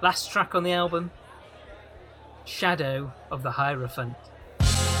with? Last track on the album, Shadow of the Hierophant.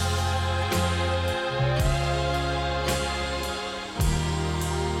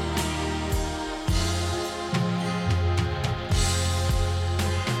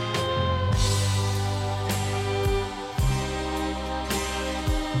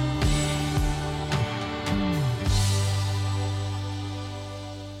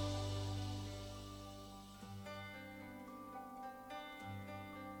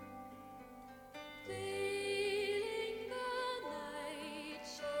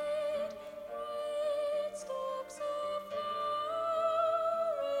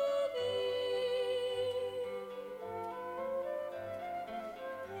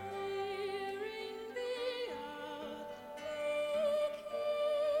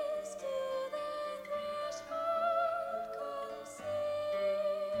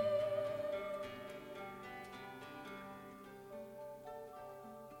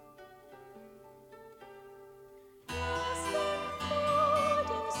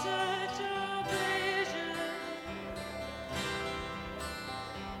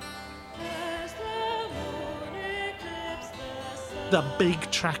 The big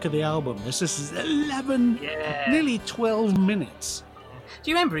track of the album. This is 11, nearly 12 minutes.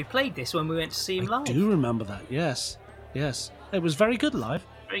 Do you remember he played this when we went to see him live? I do remember that, yes. Yes. It was very good live.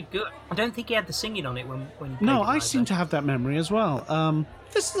 Very good. I don't think he had the singing on it when he played No, it I live, seem though. to have that memory as well.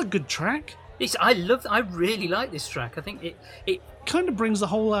 This is a good track. I really like this track. I think it Kind of brings the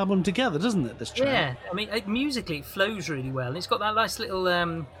whole album together, doesn't it, this track? yeah, I mean, musically it flows really well. It's got that nice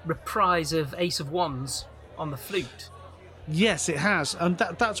little reprise of Ace of Wands on the flute. Yes, it has, and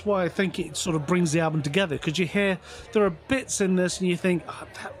that's why I think it sort of brings the album together, because you hear there are bits in this and you think,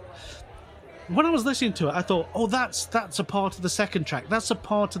 when I was listening to it, I thought, oh, that's a part of the second track, that's a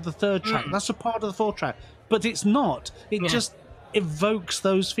part of the third track, that's a part of the fourth track, but it's not. It just evokes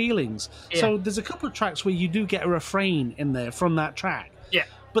those feelings. So there's a couple of tracks where you do get a refrain in there from that track,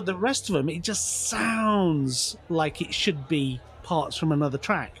 but the rest of them, it just sounds like it should be parts from another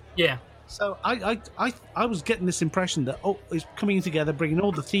track. So I was getting this impression that it's coming together, bringing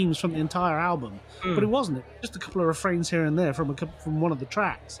all the themes from the entire album, but it wasn't. It was just a couple of refrains here and there from one of the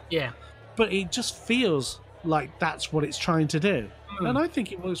tracks. But it just feels like that's what it's trying to do, and I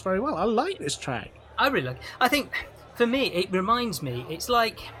think it works very well. I like this track. I really like it. I think for me it reminds me. It's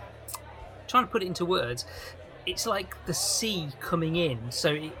like, trying to put it into words. It's like the sea coming in,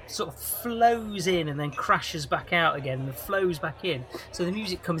 so it sort of flows in and then crashes back out again and flows back in. So the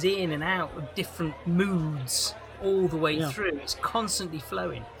music comes in and out of different moods all the way Yeah. through. It's constantly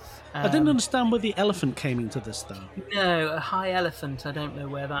flowing. I didn't understand where the elephant came into this, though. No, a high elephant. I don't know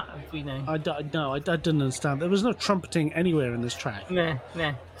where that. No. I didn't understand. There was no trumpeting anywhere in this track. No.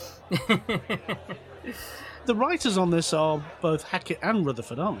 The writers on this are both Hackett and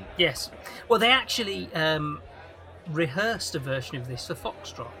Rutherford, aren't they? Yes. Well, they actually rehearsed a version of this for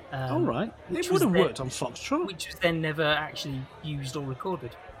Foxtrot. All right. which It was would have then- worked on Foxtrot. Which was then never actually used or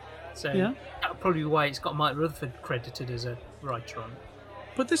recorded. So Yeah. that'll probably be why it's got Mike Rutherford credited as a writer on it.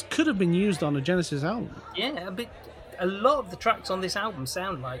 But this could have been used on a Genesis album. Yeah, a lot of the tracks on this album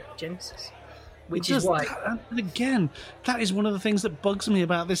sound like Genesis, which It is does why. that- and again, that is one of the things that bugs me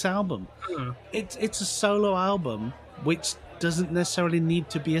about this album. Hmm. It's a solo album, which doesn't necessarily need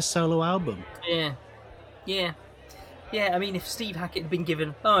to be a solo album. Yeah. I mean, if Steve Hackett had been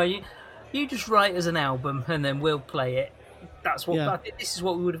given, you just write as an album and then we'll play it. That's what. Yeah. This is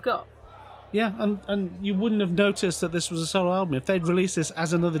what we would have got. Yeah, and you wouldn't have noticed that this was a solo album. If they'd released this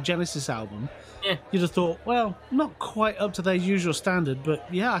as another Genesis album, Yeah. you'd have thought, well, not quite up to their usual standard, but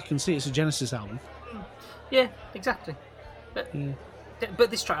yeah, I can see it's a Genesis album. Yeah, exactly. But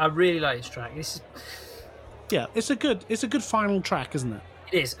this track, I really like this track. Yeah, it's a good final track, isn't it?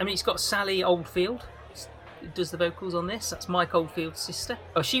 It is. I mean, it's got Sally Oldfield who does the vocals on this. That's Mike Oldfield's sister.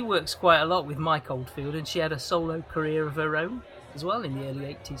 Oh, she works quite a lot with Mike Oldfield, and she had a solo career of her own as well in the early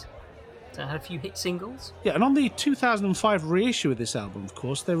 80s. So I had a few hit singles. Yeah, and on the 2005 reissue of this album, of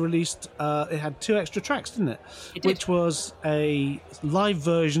course, they released, it had 2 extra tracks, didn't it? It did. Which was a live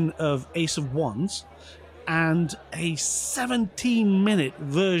version of Ace of Wands and a 17-minute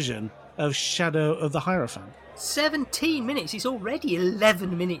version of Shadow of the Hierophant. 17 minutes. It's already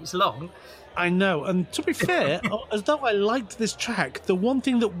 11 minutes long. I know, and to be fair, as though I liked this track, the one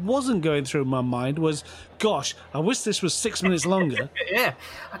thing that wasn't going through my mind was, gosh, I wish this was 6 minutes longer. Yeah,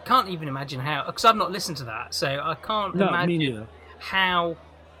 I can't even imagine how, because I've not listened to that, so I can't No, me imagine neither. how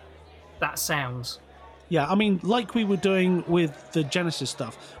that sounds. Yeah, I mean, like we were doing with the Genesis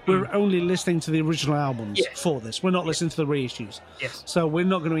stuff, we're only listening to the original albums Yes. for this. We're not listening to the reissues. Yes. So we're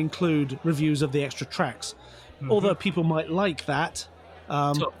not going to include reviews of the extra tracks. Although people might like that,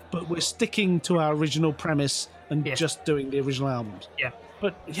 So- but we're sticking to our original premise and Yes. just doing the original albums. Yeah.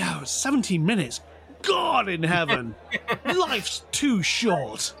 But yeah, 17 minutes. God in heaven. Life's too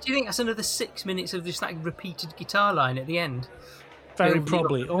short. Do you think that's another 6 minutes of just that repeated guitar line at the end? Very Building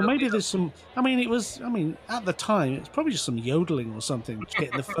probably. up, Or maybe building there's some. I mean, at the time, it's probably just some yodeling or something to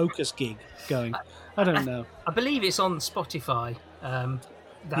get the focus gig going. I don't know. I believe it's on Spotify.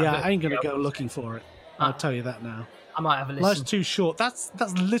 Yeah, I ain't going to go looking for it. I'll Ah. tell you that now. I might have a Life's listen. too short. That's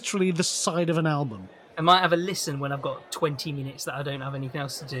literally the side of an album. I might have a listen when I've got 20 minutes that I don't have anything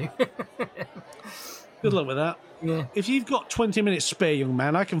else to do. Good luck with that. Yeah. If you've got 20 minutes spare, young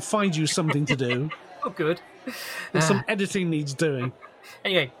man, I can find you something to do. Oh, good. There's some editing needs doing.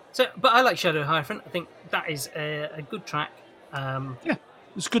 Anyway, but I like Shadow Hierophant. I think that is a good track. Yeah,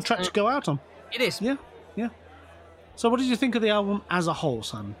 it's a good track to go out on. It is. Yeah. So what did you think of the album as a whole,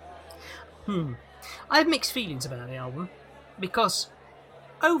 Simon? I have mixed feelings about the album because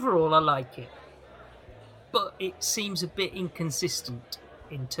overall I like it, but it seems a bit inconsistent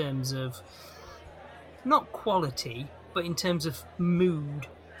in terms of not quality, but in terms of mood.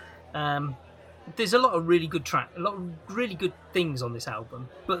 There's a lot of really good a lot of really good things on this album,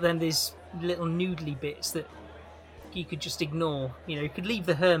 but then there's little noodly bits that you could just ignore. You know, you could leave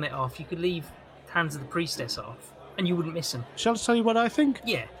The Hermit off, you could leave Hands of the Priestess off, and you wouldn't miss them. Shall I tell you what I think?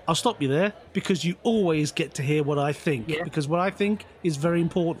 Yeah. I'll stop you there because you always get to hear what I think. Yeah. Because what I think is very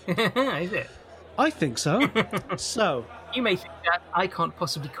important. Is it? I think so. So, You may think that I can't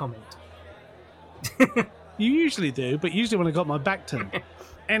possibly comment. you usually do, but usually when I got my back turned.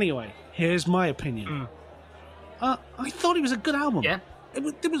 Anyway, here's my opinion. I thought it was a good album. Yeah.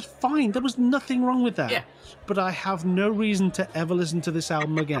 It was fine. There was nothing wrong with that. Yeah. But I have no reason to ever listen to this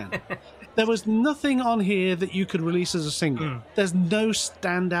album again. There was nothing on here that you could release as a single. There's no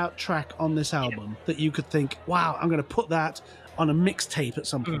standout track on this album that you could think, wow, I'm going to put that on a mixtape at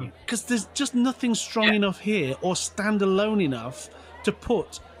some point. Because there's just nothing strong enough here or standalone enough to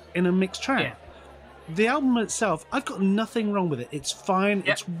put in a mixed track. Yeah. The album itself, I've got nothing wrong with it. It's fine.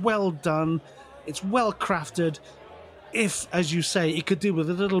 Yeah. It's well done. It's well crafted. If, as you say, it could do with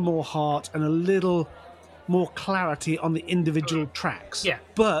a little more heart and a little more clarity on the individual tracks. Yeah.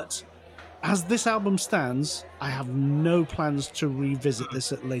 But as this album stands, I have no plans to revisit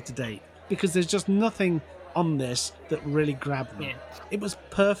this at a later date because there's just nothing on this that really grabbed me. Yeah. It was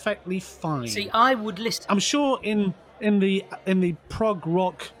perfectly fine. See, I would listen. I'm sure in the prog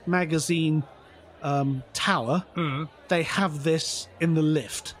rock magazine tower, they have this in the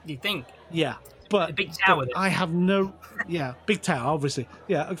lift. You think? Yeah. But The big tower. I have no... Yeah, big tower, obviously.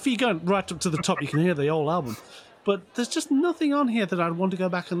 Yeah, if you go right up to the top, you can hear the whole album. But there's just nothing on here that I'd want to go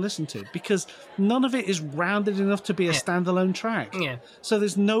back and listen to because none of it is rounded enough to be a standalone track. Yeah. So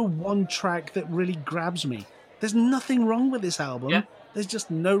there's no one track that really grabs me. There's nothing wrong with this album. Yeah. There's just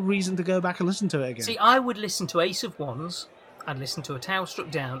no reason to go back and listen to it again. See, I would listen to Ace of Wands, I'd listen to A Tower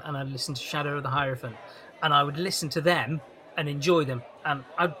Struck Down, and I'd listen to Shadow of the Hierophant. And I would listen to them and enjoy them. And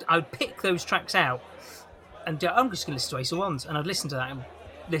I'd pick those tracks out and I'm just going to listen to Ace of Wands, and I'd listen to that and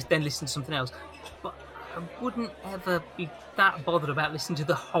then listen to something else. But I wouldn't ever be that bothered about listening to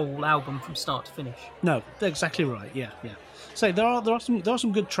the whole album from start to finish. No, exactly right. Yeah. So there are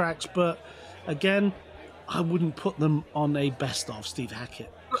some good tracks, but again, I wouldn't put them on a best of Steve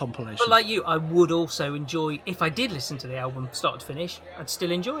Hackett compilation. But like you, I would also enjoy, if I did listen to the album start to finish, I'd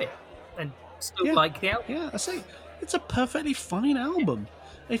still enjoy it and still like the album. Yeah, I say it's a perfectly fine album.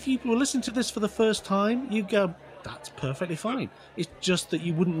 If you were listening to this for the first time, you go, that's perfectly fine. It's just that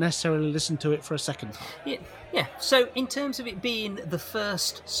you wouldn't necessarily listen to it for a second time. Yeah. So in terms of it being the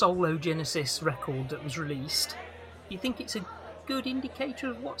first solo Genesis record that was released, do you think it's a good indicator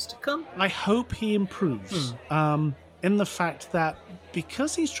of what's to come? I hope he improves in the fact that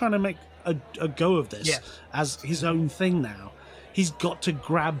because he's trying to make a go of this as his own thing now, he's got to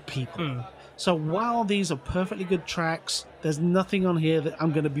grab people. So while these are perfectly good tracks, there's nothing on here that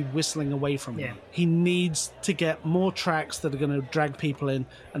I'm going to be whistling away from him. He needs to get more tracks that are going to drag people in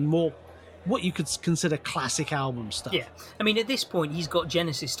and more what you could consider classic album stuff. Yeah. I mean, at this point, he's got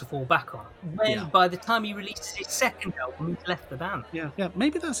Genesis to fall back on. When by the time he releases his second album, he's left the band. Yeah.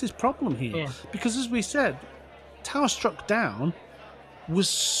 Maybe that's his problem here. Yeah. Because as we said, Tower Struck Down was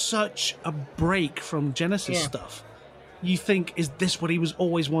such a break from Genesis stuff. You think, is this what he was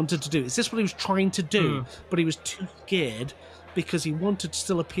always wanted to do? Is this what he was trying to do? But he was too scared because he wanted to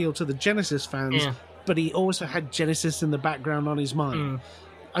still appeal to the Genesis fans, but he also had Genesis in the background on his mind.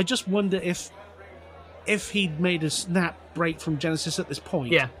 I just wonder if he'd made a snap break from Genesis at this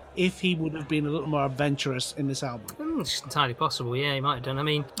point, if he would have been a little more adventurous in this album. It's entirely possible, he might have done. I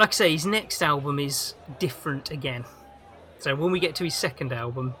mean, like I say, his next album is different again. So when we get to his second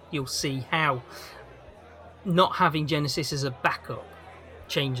album, you'll see how not having Genesis as a backup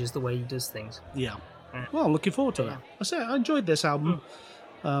changes the way he does things. Yeah. Well, looking forward to that. I enjoyed this album,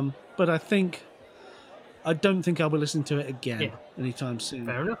 but I don't think I'll be listening to it again anytime soon.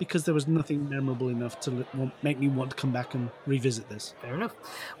 Fair enough. Because there was nothing memorable enough to make me want to come back and revisit this. Fair enough.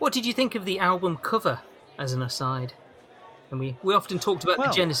 What did you think of the album cover, as an aside? And we often talked about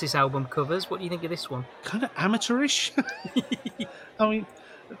the Genesis album covers. What do you think of this one? Kind of amateurish. I mean,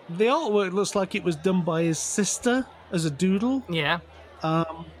 the artwork looks like it was done by his sister as a doodle. Yeah. I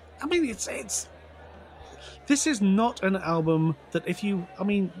mean, it's. This is not an album that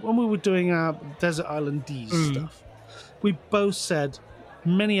when we were doing our Desert Island D's stuff, we both said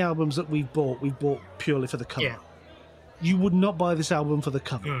many albums that we bought purely for the cover. Yeah. You would not buy this album for the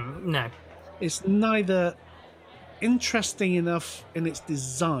cover. No. It's neither interesting enough in its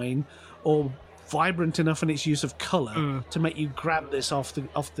design or vibrant enough in its use of colour to make you grab this off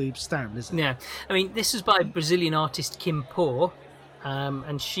the stand, is it? Yeah. I mean, this is by Brazilian artist Kim Poor.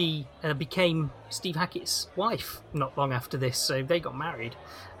 And she became Steve Hackett's wife not long after this, so they got married.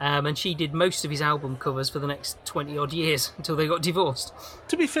 And she did most of his album covers for the next 20-odd years until they got divorced.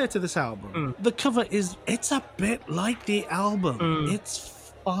 To be fair to this album, the cover it's a bit like the album.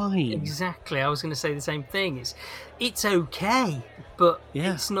 It's fine. Exactly, I was going to say the same thing. It's okay, but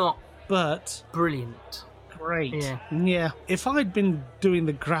it's not brilliant. Great. Yeah. If I'd been doing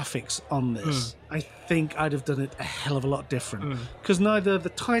the graphics on this, I think I'd have done it a hell of a lot different. Because neither the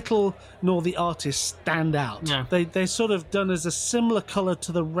title nor the artist stand out. No. They're sort of done as a similar colour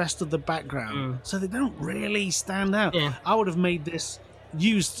to the rest of the background. So they don't really stand out. Yeah. I would have made this,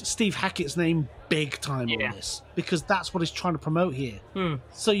 used Steve Hackett's name big time on this. Because that's what he's trying to promote here.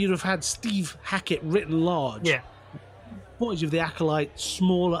 So you'd have had Steve Hackett written large. Yeah. Voyage of the Acolyte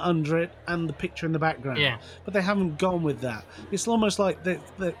smaller under it and the picture in the background. Yeah. But they haven't gone with that. It's almost like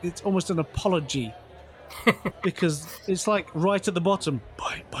it's almost an apology because it's like right at the bottom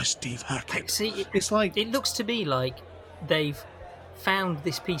by Steve Hackett. See, it's like it looks to me like they've found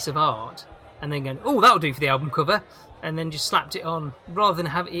this piece of art and then going, oh, that'll do for the album cover, and then just slapped it on rather than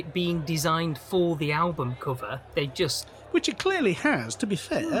have it being designed for the album cover. They just, which it clearly has, to be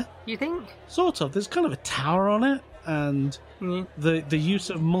fair. You think? Sort of. There's kind of a tower on it. And the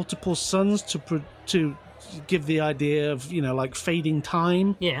use of multiple suns to give the idea of like fading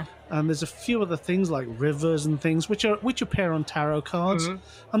time. Yeah. And there's a few other things like rivers and things which appear on tarot cards.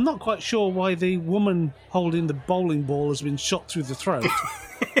 I'm not quite sure why the woman holding the bowling ball has been shot through the throat.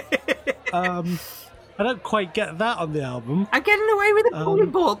 I don't quite get that on the album. I'm getting away with a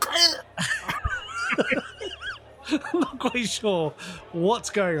bowling ball. I'm not quite sure what's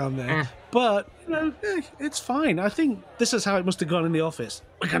going on there, but it's fine. I think this is how it must have gone in the office.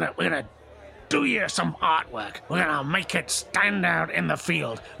 We're gonna do you some artwork. We're gonna make it stand out in the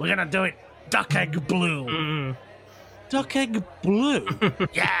field. We're gonna do it duck egg blue. Duck egg blue.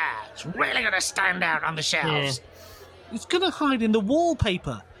 Yeah, it's really gonna stand out on the shelves. Yeah. It's gonna hide in the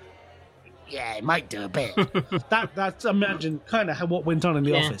wallpaper. Yeah, it might do a bit. That's imagine kind of what went on in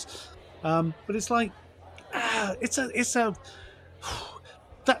the office. But it's like. It's a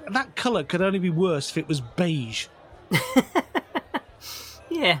that colour could only be worse if it was beige.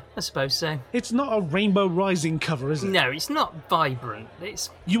 Yeah, I suppose so. It's not a Rainbow Rising cover, is it? No, it's not vibrant.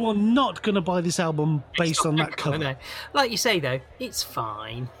 You are not going to buy this album based on that cover. No. Like you say, though, it's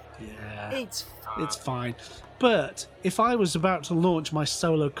fine. Yeah, it's fine. It's fine. But if I was about to launch my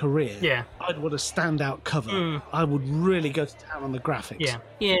solo career, I'd want a standout cover. I would really go to town on the graphics.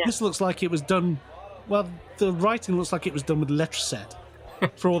 Yeah. This looks like it was done. Well, the writing looks like it was done with Letraset.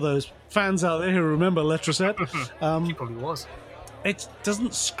 For all those fans out there who remember Letraset. It probably was. It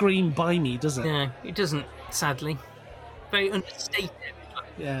doesn't scream by me, does it? No, it doesn't, sadly. Very understated.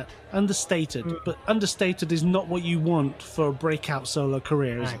 Yeah, understated. But understated is not what you want for a breakout solo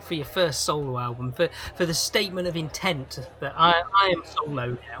career, is it? For your first solo album, for the statement of intent that I am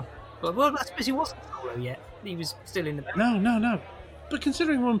solo now. Well, I suppose he wasn't solo yet. He was still in the band. No. But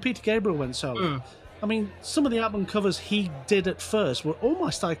considering when Peter Gabriel went solo... I mean, some of the album covers he did at first were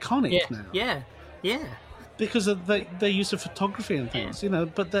almost iconic now. Yeah. Because of their use of photography and things,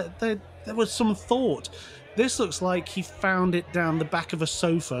 but there was some thought. This looks like he found it down the back of a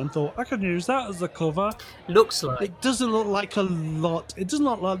sofa and thought, I can use that as the cover. Looks like. It doesn't look like a lot. It doesn't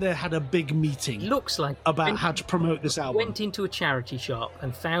look like they had a big meeting. Looks like. About how to promote this album. Went into a charity shop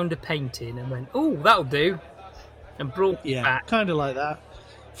and found a painting and went, oh, that'll do. And brought it back. Kind of like that.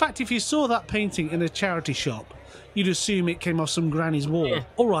 In fact, if you saw that painting in a charity shop, you'd assume it came off some granny's wall. Yeah.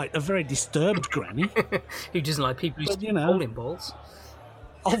 All right, a very disturbed granny. Who doesn't like people who steal bowling balls.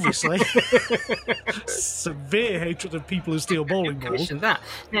 Obviously. Severe hatred of people who steal bowling balls. That.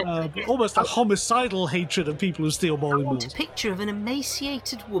 Almost a homicidal hatred of people who steal bowling balls. I want a picture of an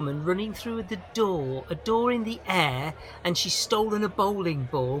emaciated woman running through a door in the air, and she's stolen a bowling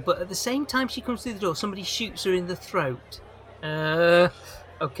ball, but at the same time she comes through the door, somebody shoots her in the throat.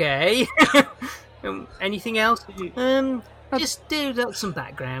 Okay. Anything else? Just do some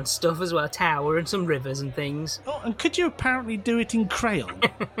background stuff as well, a tower and some rivers and things. Oh, and could you apparently do it in crayon?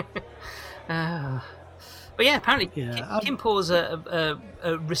 But yeah, apparently Kim Paul's a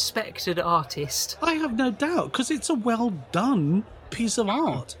respected artist. I have no doubt, because it's a well done piece of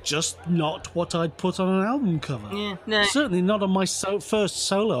art. Just not what I'd put on an album cover. Yeah, no. Certainly not on my first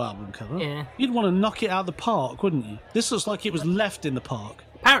solo album cover. Yeah. You'd want to knock it out of the park, wouldn't you? This looks like it was left in the park.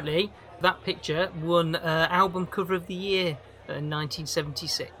 Apparently, that picture won Album Cover of the Year in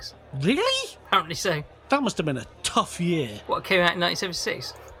 1976. Really? Apparently so. That must have been a tough year. What came out in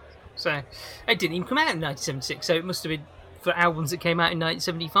 1976? So, it didn't even come out in 1976, so it must have been for albums that came out in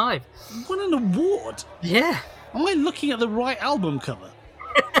 1975. Won an award? Yeah. Am I looking at the right album cover?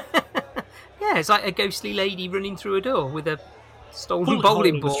 Yeah, it's like a ghostly lady running through a door with a stolen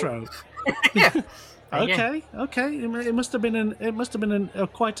bowling ball. Yeah. Okay. It must have been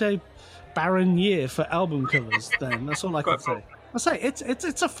quite a barren year for album covers. Then that's all I can say. I say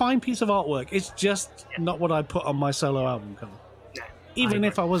it's a fine piece of artwork. It's just not what I'd put on my solo album cover. No, even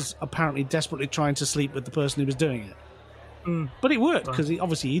if I was apparently desperately trying to sleep with the person who was doing it. But it worked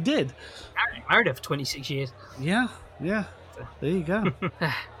because he did. Married her for 26 years. Yeah. There you go.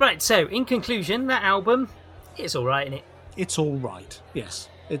 Right. So in conclusion, that album, it's all right, isn't it? It's all right. Yes,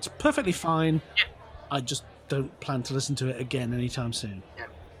 it's perfectly fine. Yeah. I just don't plan to listen to it again anytime soon. Yeah.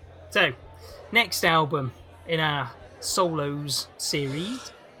 So, next album in our solos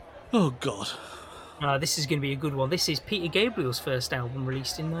series. Oh, God. This is going to be a good one. This is Peter Gabriel's first album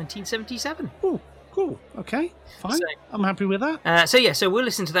released in 1977. Oh, cool. Okay, fine. So, I'm happy with that. So we'll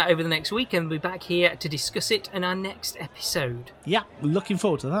listen to that over the next week and we'll be back here to discuss it in our next episode. Yeah, looking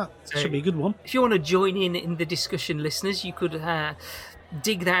forward to that. So, should be a good one. If you want to join in the discussion, listeners, you could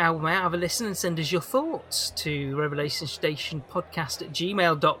dig that album out, have a listen, and send us your thoughts to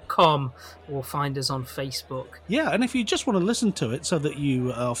revelationstationpodcast@gmail.com or find us on Facebook. Yeah, and if you just want to listen to it so that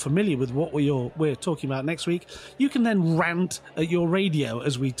you are familiar with what we're talking about next week, you can then rant at your radio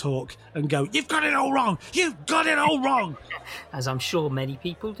as we talk and go, "You've got it all wrong! You've got it all wrong!" As I'm sure many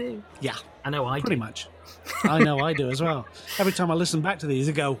people do. Yeah. I know I do. Pretty much. I know I do as well. Every time I listen back to these,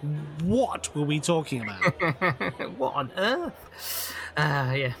 I go, what were we talking about? What on earth?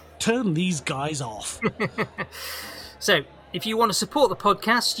 Yeah. Turn these guys off. So, if you want to support the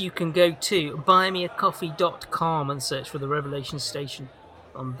podcast, you can go to buymeacoffee.com and search for the Revelation Station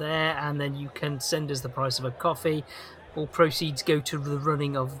on there, and then you can send us the price of a coffee. All proceeds go to the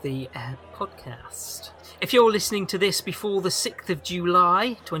running of the podcast. If you're listening to this before the 6th of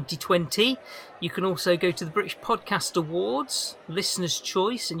July 2020, you can also go to the British Podcast Awards, Listener's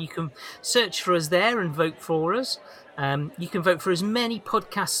Choice, and you can search for us there and vote for us. You can vote for as many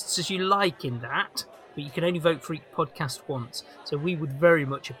podcasts as you like in that, but you can only vote for each podcast once. So we would very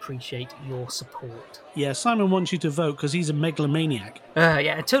much appreciate your support. Yeah, Simon wants you to vote because he's a megalomaniac.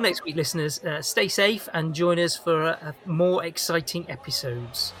 Yeah, until next week, listeners, stay safe and join us for more exciting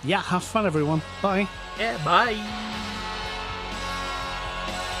episodes. Yeah, have fun, everyone. Bye. Yeah, bye.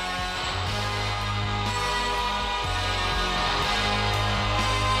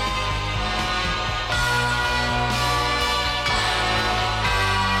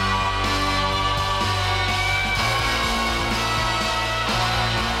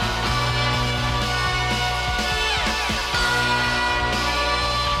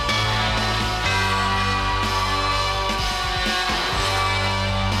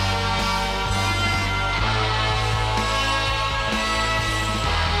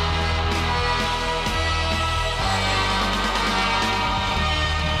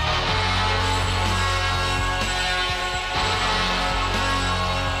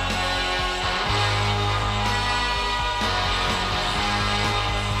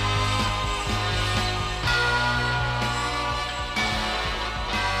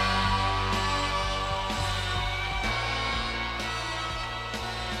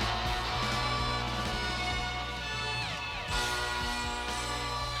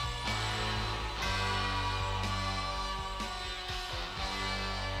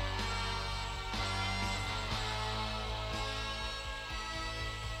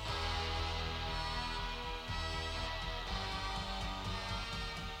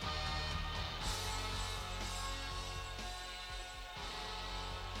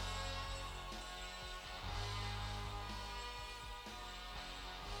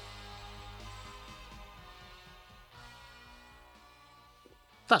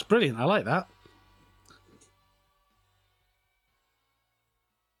 That's brilliant. I like that.